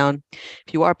bones down.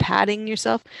 If you are padding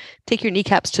yourself, take your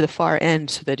kneecaps to the far end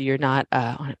so that you're not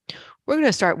on it. We're going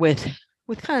to start with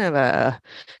kind of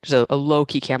just a low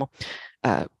key camel.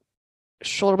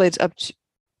 Shoulder blades up,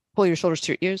 pull your shoulders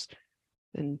to your ears,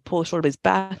 and pull the shoulder blades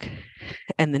back,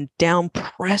 and then down,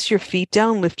 press your feet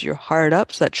down, lift your heart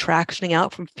up. So that tractioning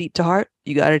out from feet to heart.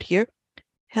 You got it here.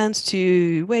 Hands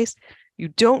to waist. You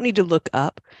don't need to look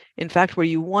up. In fact, where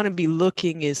you want to be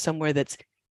looking is somewhere that's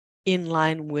in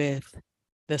line with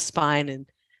the spine and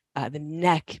the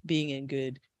neck being in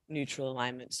good neutral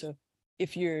alignment. So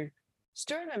if your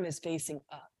sternum is facing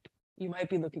up, you might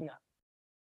be looking up.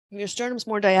 If your sternum's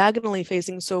more diagonally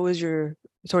facing, so are your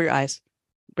eyes.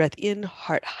 Breath in,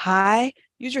 heart high.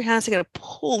 Use your hands to kind of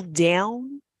pull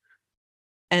down,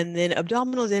 and then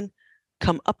abdominals in,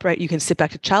 come upright. You can sit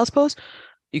back to child's pose.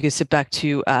 You can sit back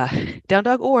to down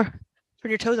dog, or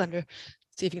turn your toes under.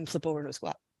 See if you can flip over into a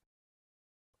squat.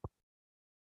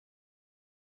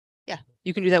 Yeah,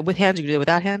 you can do that with hands. You can do it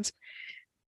without hands.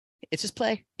 It's just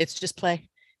play. It's just play.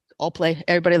 All play.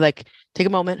 Everybody, like, take a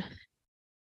moment.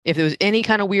 If there was any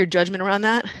kind of weird judgment around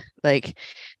that, like,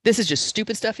 this is just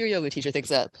stupid stuff your yoga teacher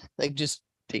thinks up. Like,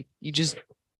 you just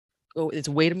go. It's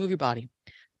a way to move your body.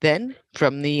 Then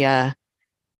from the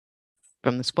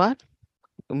squat,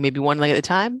 maybe one leg at a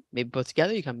time, maybe both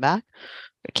together. You come back.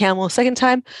 Camel, second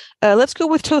time. Let's go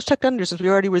with toes tucked under since we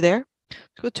already were there.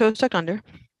 Let's go with toes tucked under,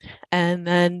 and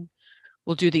then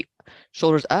we'll do the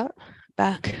shoulders up,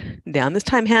 back, down. This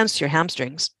time, hands to your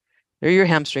hamstrings. They're your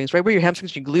hamstrings, right where your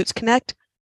hamstrings and your glutes connect.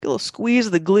 Get a little squeeze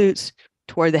of the glutes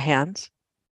toward the hands.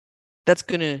 That's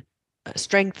going to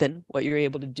strengthen what you're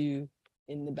able to do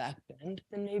in the back bend.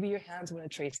 Then maybe your hands are going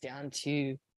to trace down to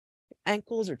your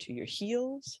ankles or to your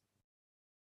heels.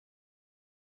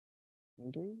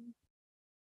 And breathe.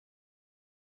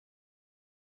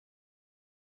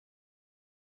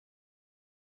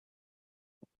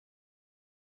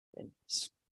 And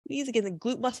squeeze again the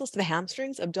glute muscles to the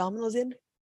hamstrings, abdominals in.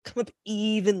 Come up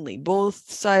evenly,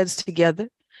 both sides together.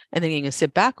 And then you're going to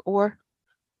sit back or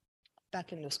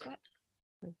back into a squat.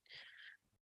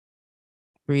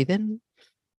 Breathe in.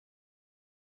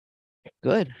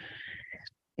 Good.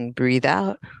 And breathe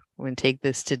out. We're going to take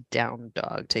this to down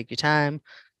dog. Take your time.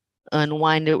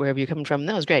 Unwind it wherever you're coming from.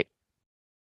 That was great.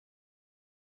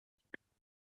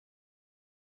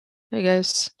 Hey,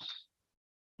 guys.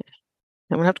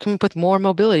 I'm going to have to come up with more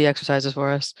mobility exercises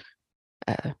for us.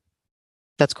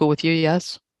 That's cool with you,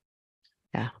 yes?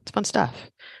 Yeah, it's fun stuff.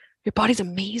 Your body's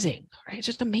amazing, right? It's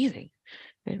just amazing.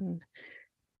 And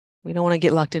we don't want to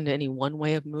get locked into any one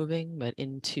way of moving, but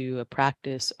into a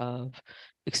practice of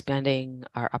expanding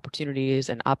our opportunities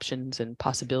and options and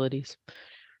possibilities,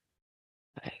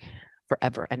 like,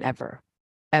 forever and ever,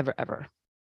 ever, ever.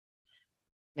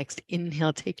 Next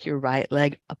inhale, take your right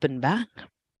leg up and back.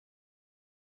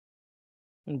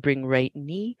 And bring right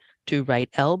knee to right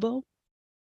elbow.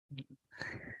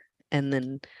 And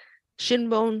then shin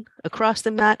bone across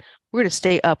the mat. We're going to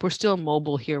stay up. We're still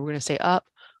mobile here. We're going to stay up.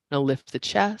 We're going to lift the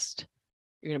chest.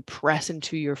 You're going to press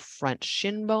into your front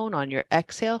shin bone on your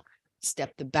exhale.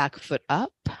 Step the back foot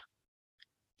up.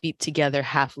 Feet together,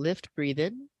 half lift. Breathe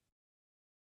in.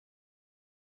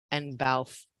 And bow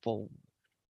forward.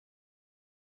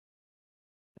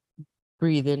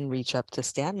 Breathe in, reach up to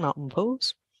stand, mountain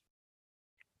pose.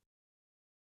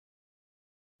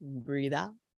 Breathe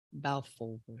out, bow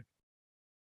forward.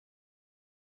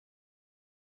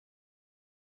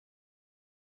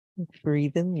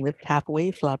 Breathe in, lift halfway,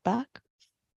 flat back.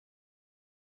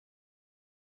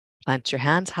 Plant your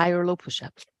hands, high or low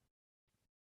push-up.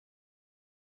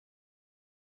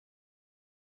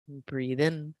 Breathe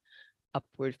in,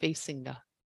 upward facing dog.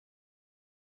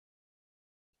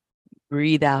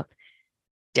 Breathe out,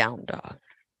 down dog.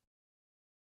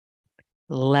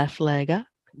 Left leg up,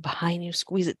 behind you,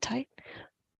 squeeze it tight.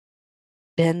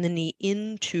 Bend the knee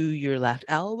into your left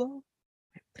elbow.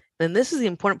 And this is the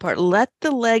important part. Let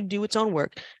the leg do its own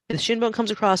work. The shin bone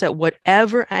comes across at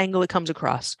whatever angle it comes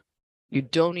across. You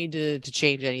don't need to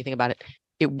change anything about it.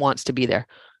 It wants to be there.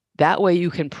 That way you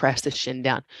can press the shin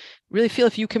down. Really feel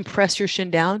if you can press your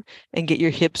shin down and get your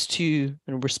hips to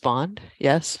respond.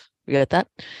 Yes, we got that.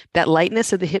 That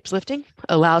lightness of the hips lifting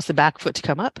allows the back foot to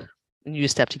come up. And you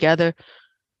just step together,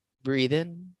 breathe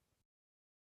in,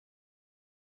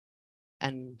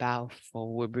 and bow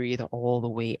forward. Breathe all the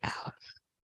way out.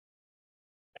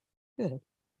 Good.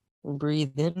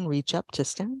 Breathe in, reach up to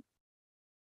stand.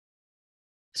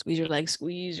 Squeeze your legs,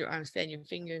 squeeze your arms, fan your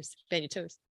fingers, fan your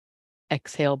toes.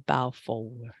 Exhale, bow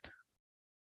forward.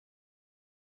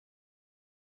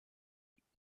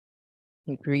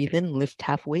 Breathe in, lift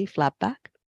halfway, flat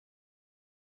back.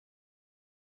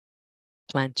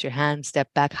 Plant your hands,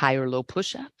 step back, high or low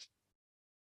push-up.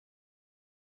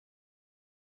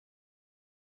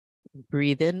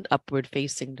 Breathe in, upward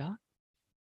facing dog.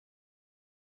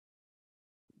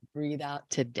 Breathe out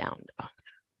to down dog.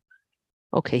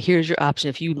 Okay, here's your option.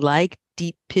 If you like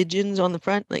deep pigeons on the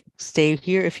front, like stay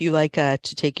here. If you like to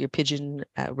take your pigeon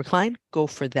recline, go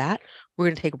for that. We're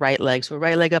going to take right leg. So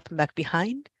right leg up and back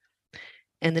behind.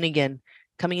 And then again,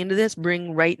 coming into this,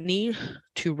 bring right knee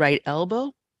to right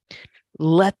elbow.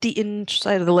 Let the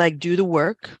inside of the leg do the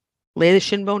work. Lay the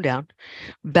shin bone down.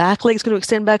 Back leg is going to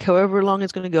extend back however long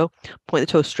it's going to go. Point the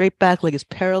toe straight back. Leg is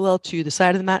parallel to the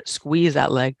side of the mat. Squeeze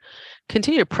that leg.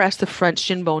 Continue to press the front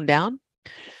shin bone down.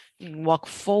 Walk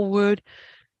forward.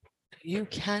 You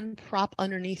can prop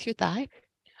underneath your thigh.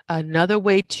 Another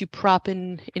way to prop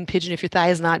in pigeon if your thigh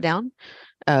is not down,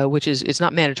 which is it's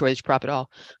not mandatory that you prop at all,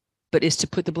 but is to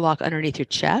put the block underneath your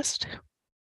chest.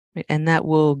 Right? And that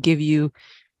will give you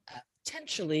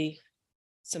potentially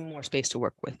some more space to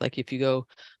work with. Like if you go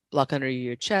block under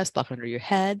your chest, block under your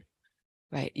head,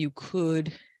 right? You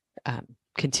could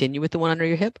continue with the one under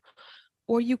your hip,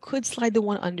 or you could slide the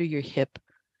one under your hip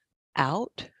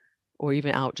out, or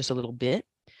even out just a little bit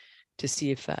to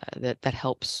see if that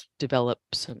helps develop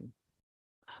some,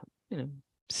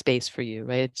 space for you,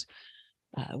 right? It's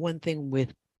one thing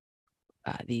with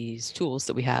these tools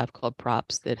that we have called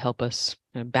props that help us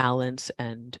balance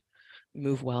and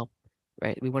move well,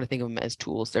 right? We want to think of them as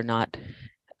tools. They're not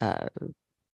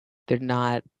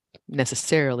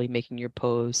necessarily making your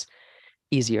pose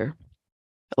easier.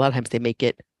 A lot of times they make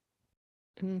it,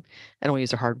 I don't want to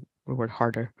use the word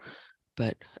harder,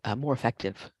 but more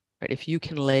effective, right? If you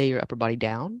can lay your upper body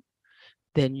down,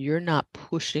 then you're not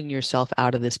pushing yourself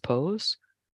out of this pose,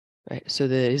 right? So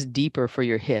that is deeper for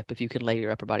your hip if you can lay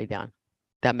your upper body down.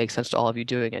 That makes sense to all of you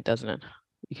doing it, doesn't it?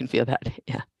 You can feel that,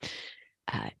 yeah.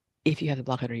 If you have the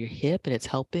block under your hip and it's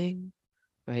helping,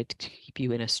 right, to keep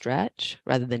you in a stretch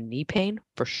rather than knee pain,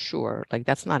 for sure. Like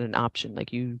that's not an option.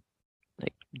 Like you,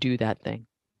 do that thing.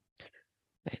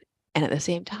 Right? And at the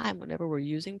same time, whenever we're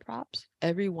using props,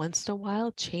 every once in a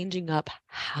while, changing up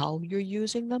how you're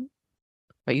using them.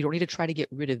 Right? You don't need to try to get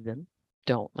rid of them.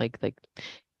 Don't like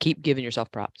keep giving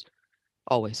yourself props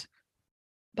always,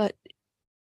 but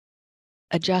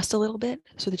adjust a little bit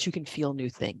so that you can feel new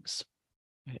things.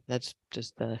 Right? That's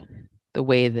just the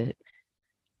way that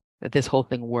this whole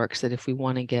thing works. That if we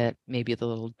want to get maybe a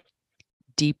little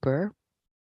deeper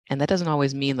And that doesn't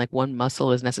always mean like one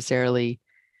muscle is necessarily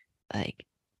like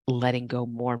letting go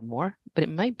more and more, but it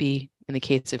might be in the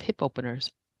case of hip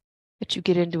openers that you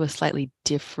get into a slightly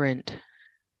different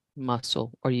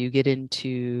muscle, or you get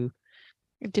into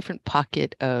a different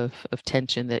pocket of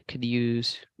tension that could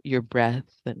use your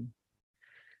breath, and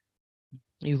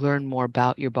you learn more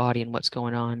about your body and what's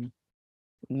going on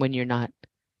when you're not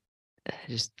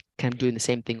just kind of doing the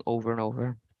same thing over and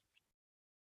over.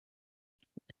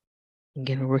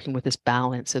 Again, we're working with this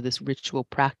balance of this ritual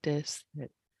practice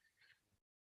that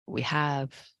we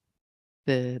have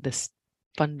this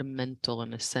fundamental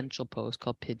and essential pose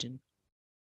called pigeon.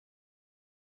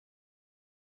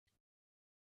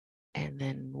 And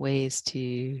then ways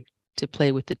to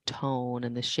play with the tone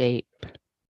and the shape.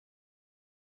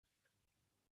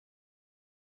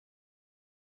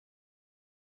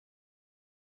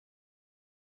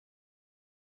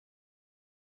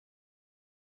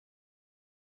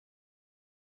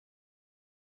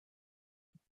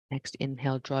 Next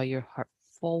inhale, draw your heart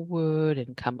forward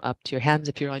and come up to your hands.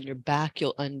 If you're on your back,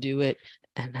 you'll undo it,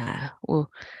 and we'll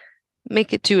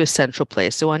make it to a central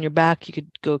place. So on your back, you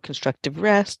could go constructive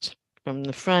rest. From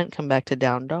the front, come back to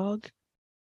down dog.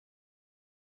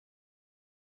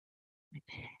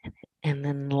 And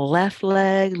then left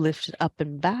leg, lift it up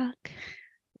and back.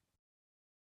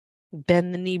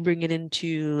 Bend the knee, bring it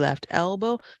into left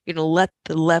elbow. You're going to let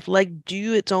the left leg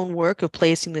do its own work of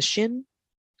placing the shin.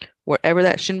 Wherever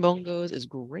that shin bone goes is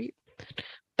great.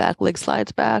 Back leg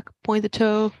slides back, point the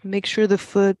toe, make sure the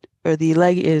foot or the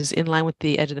leg is in line with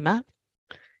the edge of the mat.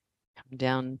 Come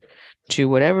down to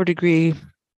whatever degree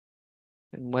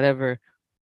and whatever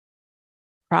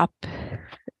prop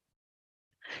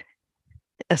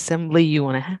assembly you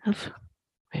want to have.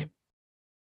 Right?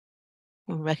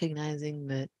 Recognizing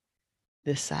that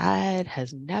this side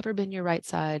has never been your right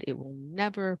side. It will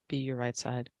never be your right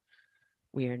side.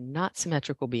 We are not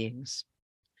symmetrical beings,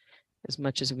 as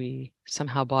much as we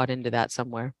somehow bought into that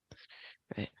somewhere.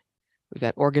 Right? We've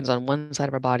got organs on one side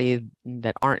of our body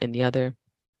that aren't in the other.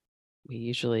 We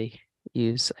usually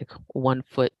use like one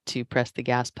foot to press the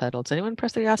gas pedal. Does anyone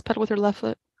press the gas pedal with their left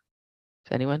foot?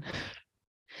 Does anyone?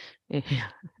 Yeah.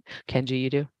 Kenji, you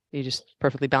do? You just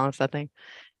perfectly balance that thing?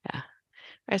 Yeah.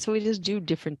 All right, so we just do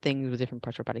different things with different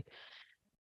parts of our body.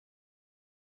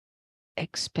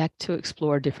 Expect to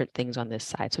explore different things on this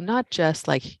side. So not just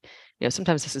like,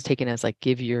 sometimes this is taken as like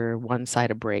give your one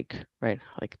side a break, right?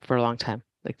 Like for a long time,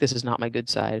 like this is not my good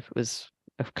side was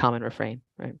a common refrain,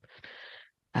 right?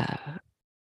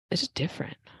 It's just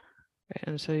different. Right?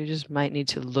 And so you just might need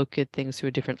to look at things through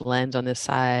a different lens on this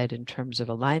side in terms of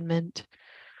alignment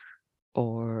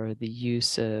or the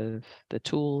use of the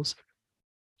tools.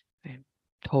 Right?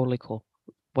 Totally cool.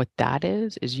 What that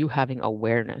is you having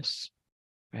awareness,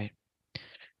 right?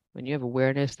 When you have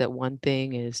awareness that one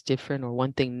thing is different or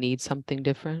one thing needs something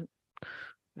different,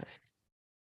 right?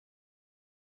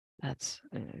 That's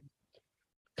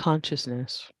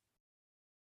consciousness.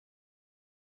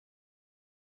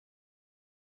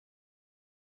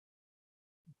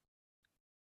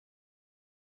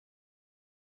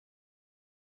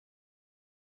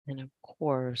 And of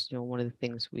course, one of the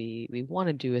things we want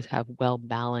to do is have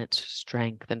well-balanced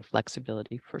strength and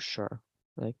flexibility for sure.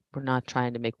 Like we're not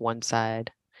trying to make one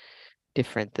side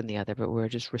different than the other, but we're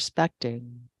just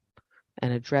respecting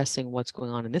and addressing what's going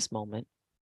on in this moment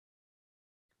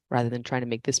rather than trying to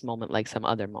make this moment like some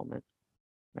other moment,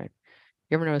 right?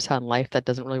 You ever notice how in life that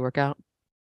doesn't really work out?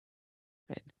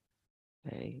 Right?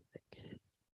 I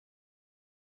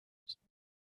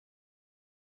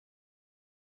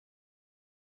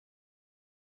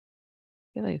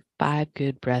feel like 5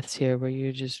 good breaths here where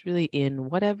you're just really in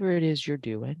whatever it is you're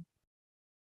doing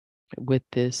with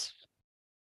this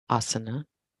asana.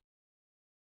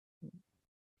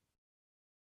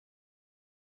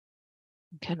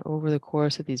 Kind of over the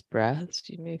course of these breaths,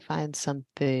 you may find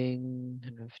something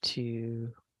kind of to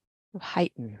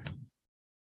heighten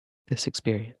this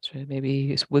experience, right?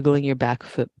 Maybe it's wiggling your back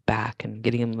foot back and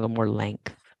getting a little more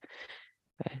length.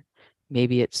 Right?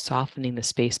 Maybe it's softening the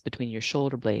space between your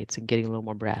shoulder blades and getting a little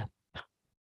more breath.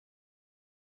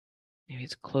 Maybe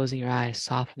it's closing your eyes,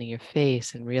 softening your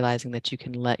face, and realizing that you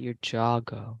can let your jaw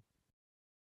go.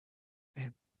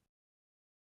 Right?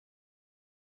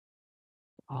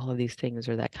 All of these things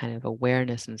are that kind of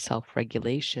awareness and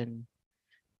self-regulation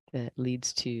that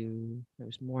leads to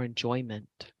there's more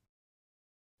enjoyment.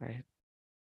 Right?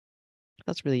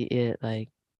 That's really it. Like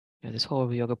this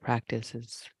whole yoga practice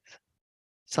is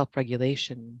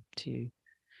self-regulation to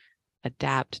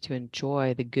adapt to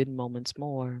enjoy the good moments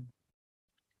more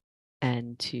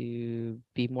and to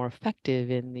be more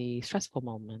effective in the stressful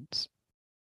moments,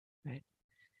 right?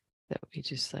 that we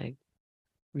just like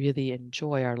really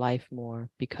enjoy our life more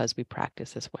because we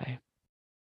practice this way.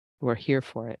 We're here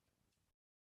for it,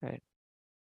 right?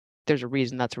 There's a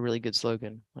reason that's a really good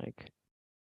slogan. Like,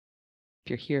 if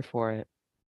you're here for it,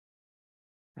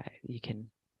 right, you can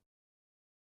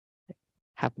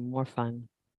have more fun,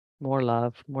 more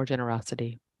love, more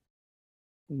generosity,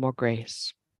 more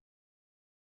grace.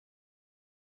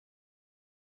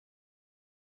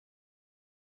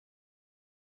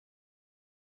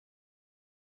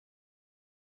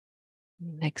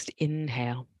 Next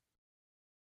inhale.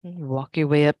 Walk your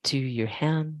way up to your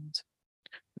hands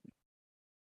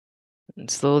and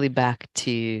slowly back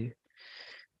to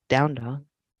down dog.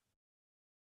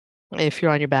 If you're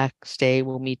on your back, stay,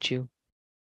 we'll meet you.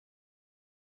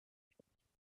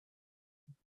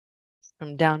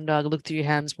 From down dog, look through your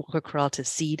hands, walk or crawl to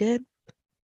seated.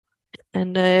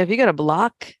 And if you got a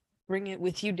block, bring it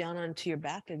with you down onto your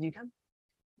back as you come.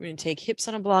 We're going to take hips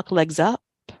on a block, legs up,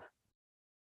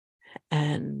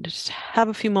 and just have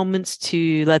a few moments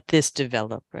to let this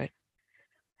develop, right?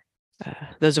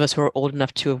 Those of us who are old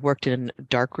enough to have worked in a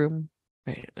dark room,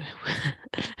 right?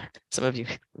 Some of you,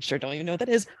 I'm sure, don't even know what that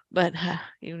is, but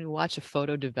when you watch a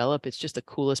photo develop, it's just the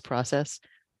coolest process.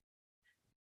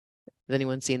 Has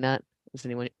anyone seen that? Is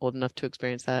anyone old enough to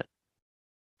experience that?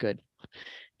 Good.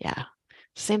 Yeah.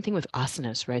 Same thing with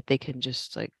asanas, right? They can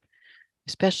just like,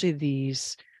 especially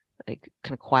these like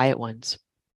kind of quiet ones.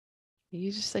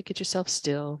 You just like get yourself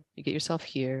still, you get yourself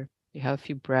here, you have a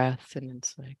few breaths, and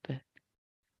it's like the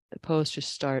pose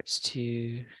just starts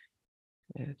to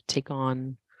take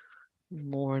on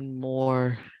more and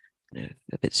more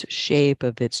of its shape,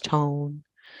 of its tone.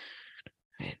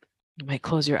 Right? You might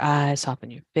close your eyes,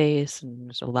 soften your face,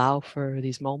 and just allow for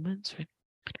these moments. Right?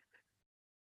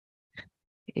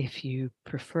 If you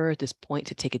prefer at this point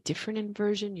to take a different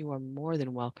inversion, you are more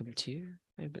than welcome to.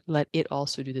 Right? But let it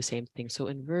also do the same thing. So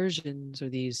inversions are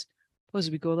these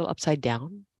poses we go a little upside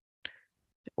down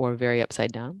or very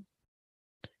upside down.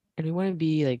 And we want to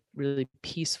be like really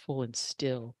peaceful and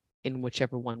still in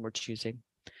whichever one we're choosing.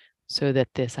 So that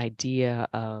this idea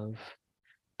of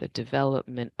the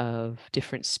development of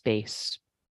different space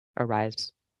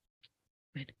arises.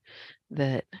 Right?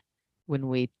 That when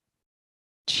we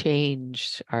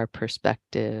change our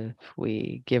perspective,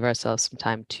 we give ourselves some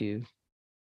time to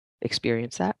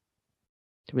experience that,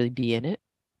 to really be in it.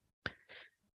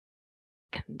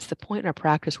 And it's the point in our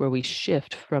practice where we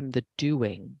shift from the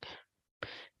doing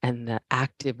and the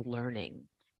active learning,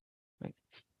 right,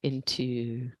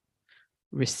 into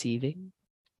receiving,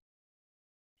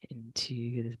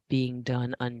 into being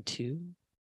done unto,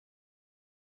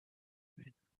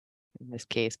 in this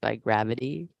case by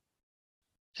gravity,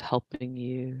 helping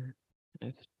you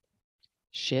kind of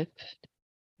shift.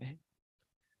 Right?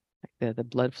 Like the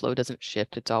blood flow doesn't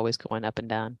shift, it's always going up and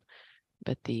down,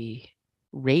 but the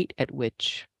rate at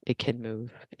which it can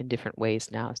move in different ways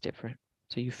now is different.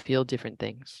 So you feel different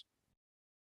things.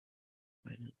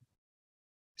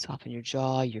 Soften your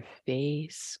jaw, your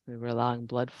face. We're allowing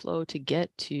blood flow to get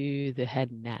to the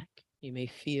head and neck. You may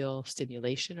feel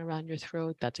stimulation around your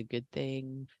throat. That's a good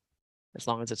thing, as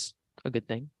long as it's a good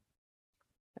thing.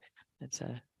 That's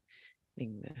a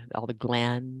thing. All the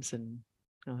glands and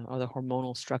all the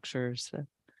hormonal structures,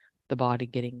 the body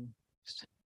getting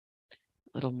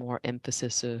a little more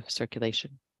emphasis of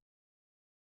circulation.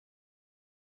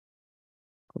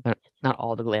 But not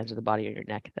all the glands of the body or your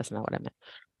neck. That's not what I meant.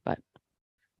 But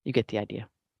you get the idea.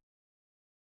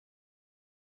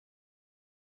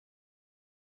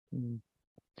 Just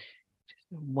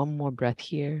one more breath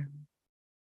here.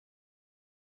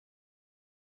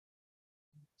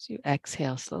 So you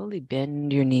exhale, slowly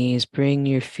bend your knees, bring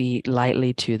your feet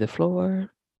lightly to the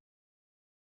floor.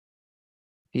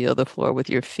 Feel the floor with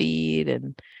your feet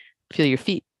and feel your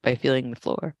feet by feeling the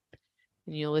floor.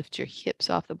 And you'll lift your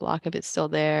hips off the block if it's still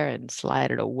there and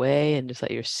slide it away and just let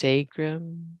your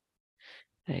sacrum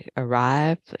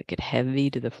arrive, get heavy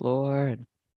to the floor, and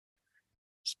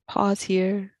just pause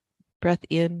here. Breath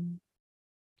in.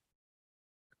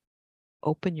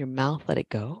 Open your mouth, let it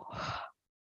go.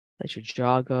 Let your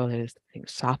jaw go, let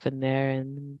things soften there,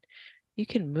 and you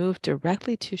can move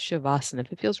directly to Shavasana.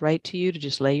 If it feels right to you to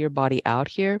just lay your body out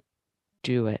here,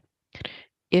 do it.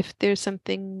 If there's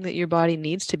something that your body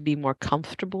needs to be more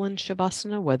comfortable in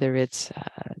Shavasana, whether it's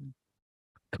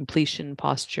completion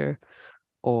posture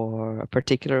or a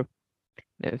particular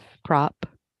prop,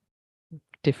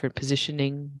 different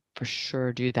positioning, for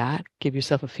sure do that. Give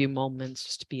yourself a few moments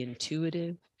just to be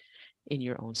intuitive in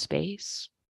your own space.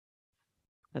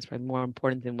 That's probably more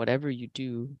important than whatever you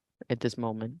do at this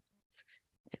moment.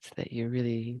 It's that you're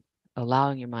really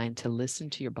allowing your mind to listen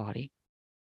to your body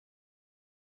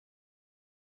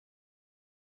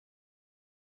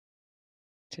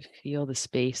to feel the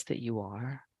space that you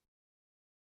are.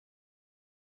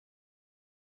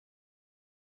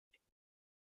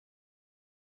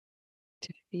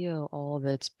 To feel all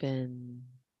that's been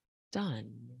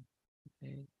done,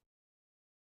 right?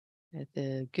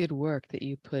 The good work that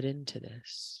you put into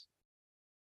this.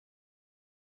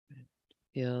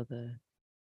 Feel the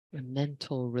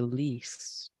mental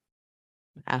release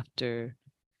after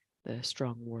the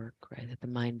strong work, right, that the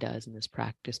mind does in this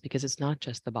practice, because it's not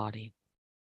just the body.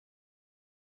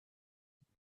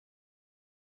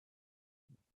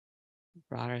 We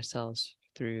brought ourselves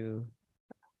through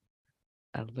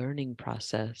a learning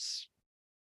process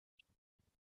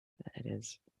that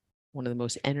is one of the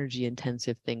most energy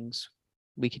intensive things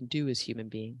we can do as human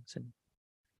beings. And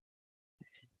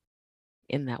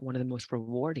in that, one of the most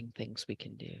rewarding things we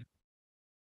can do.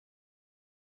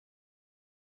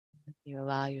 You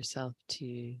allow yourself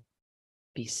to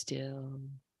be still,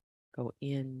 go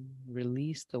in,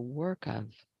 release the work of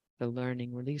the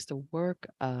learning, release the work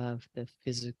of the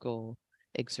physical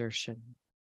exertion,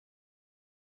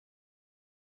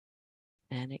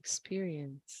 and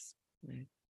experience, right,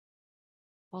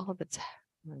 all that's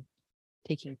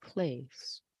taking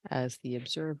place as the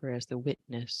observer, as the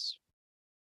witness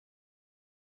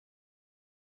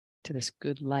to this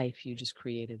good life you just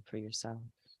created for yourself.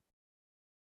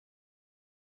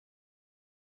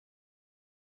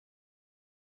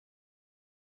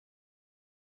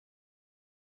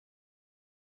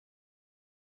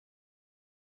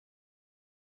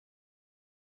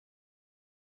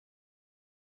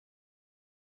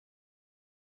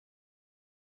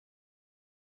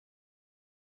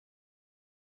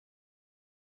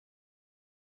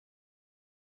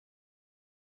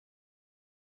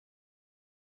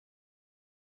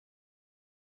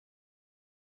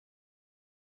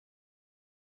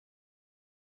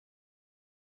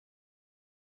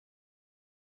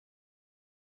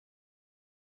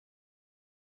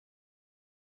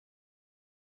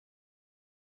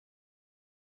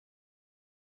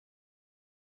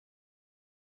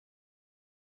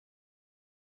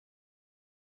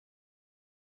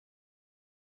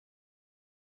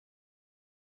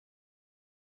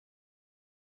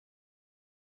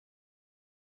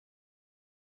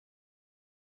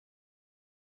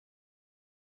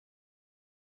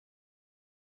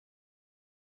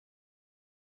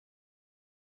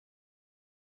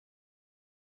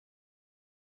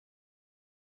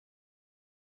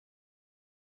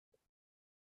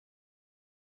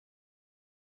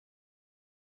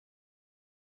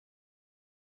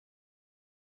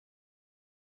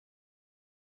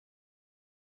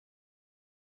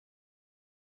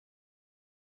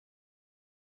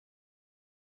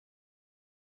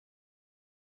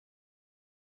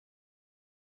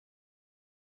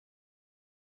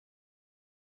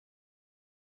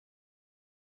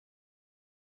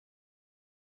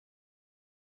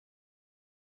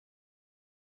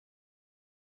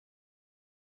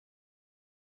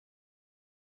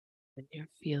 When you're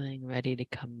feeling ready to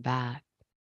come back,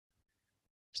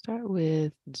 start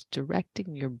with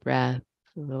directing your breath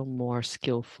a little more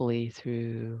skillfully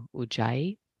through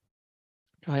Ujjayi.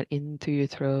 Draw it in through your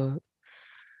throat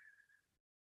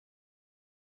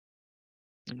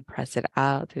and press it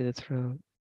out through the throat.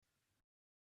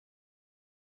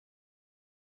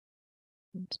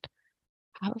 Just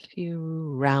have a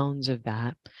few rounds of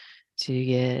that to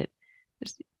get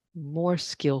just more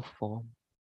skillful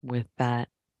with that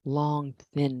long,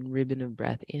 thin ribbon of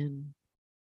breath in.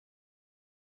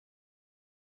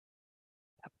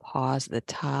 A pause at the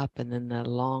top, and then the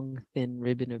long, thin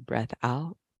ribbon of breath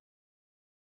out.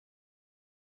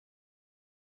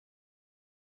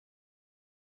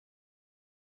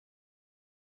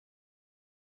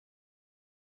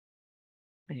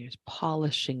 And you're just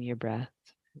polishing your breath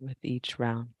with each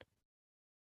round.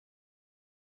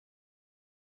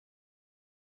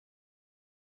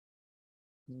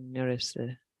 Notice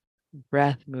the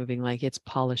breath moving like it's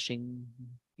polishing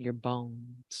your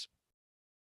bones.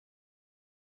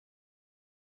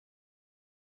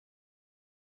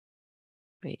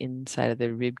 The inside of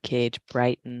the rib cage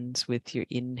brightens with your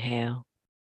inhale.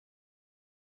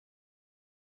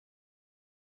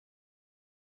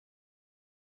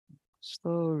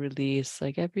 Slow release,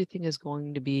 like everything is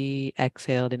going to be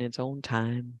exhaled in its own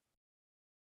time.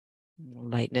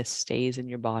 Lightness stays in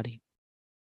your body.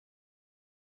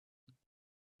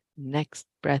 Next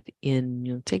breath in,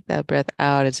 you'll take that breath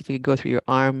out as if you could go through your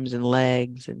arms and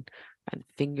legs and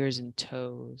fingers and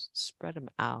toes. Spread them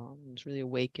out and just really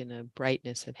awaken a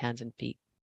brightness of hands and feet.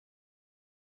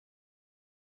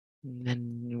 And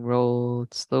then you roll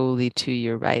slowly to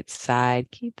your right side.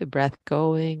 Keep the breath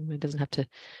going. It doesn't have to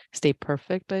stay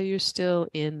perfect, but you're still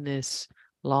in this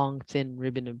long, thin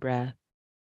ribbon of breath.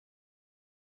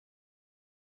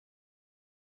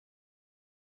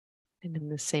 And in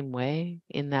the same way,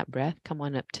 in that breath, come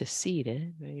on up to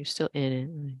seated. You're still in it.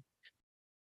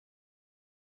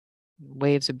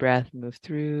 Waves of breath move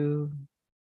through.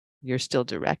 You're still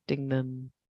directing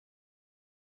them.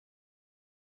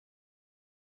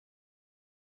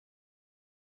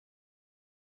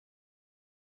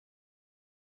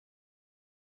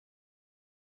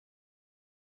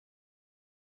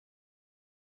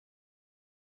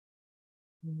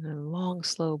 And a long,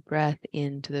 slow breath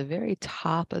into the very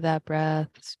top of that breath.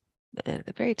 At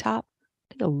the very top,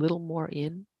 take a little more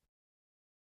in.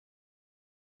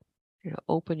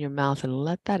 Open your mouth and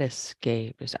let that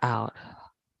escape, just out,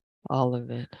 all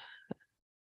of it.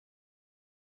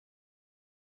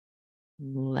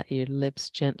 Let your lips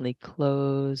gently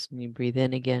close and you breathe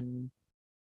in again,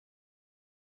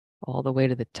 all the way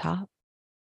to the top.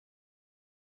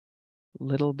 A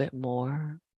little bit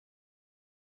more.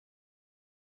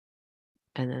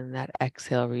 And then that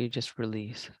exhale where you just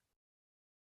release.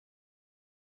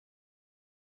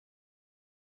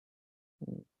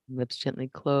 Lips gently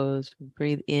closed.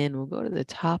 Breathe in. We'll go to the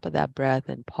top of that breath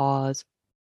and pause.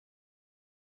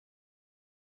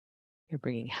 You're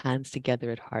bringing hands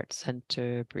together at heart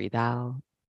center. Breathe out.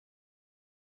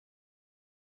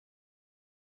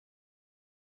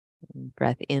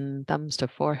 Breath in, thumbs to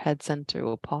forehead center.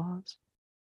 We'll pause.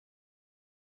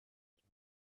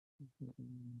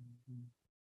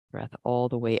 Breath all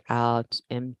the way out,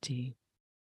 empty.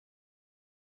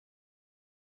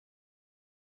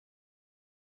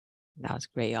 That was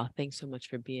great, y'all. Thanks so much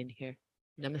for being here.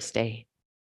 Namaste.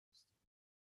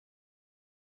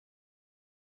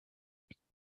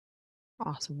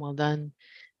 Awesome. Well done.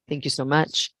 Thank you so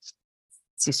much.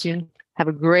 See you soon. Have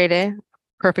a great day.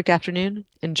 Perfect afternoon.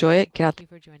 Enjoy it. Get out. Thank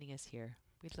you for joining us here.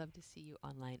 We'd love to see you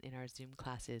online in our Zoom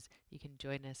classes. You can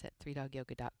join us at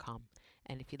 3dogyoga.com.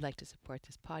 And if you'd like to support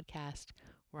this podcast,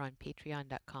 we're on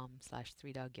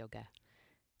patreon.com/3dogyoga.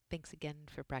 Thanks again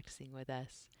for practicing with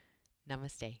us.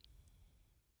 Namaste.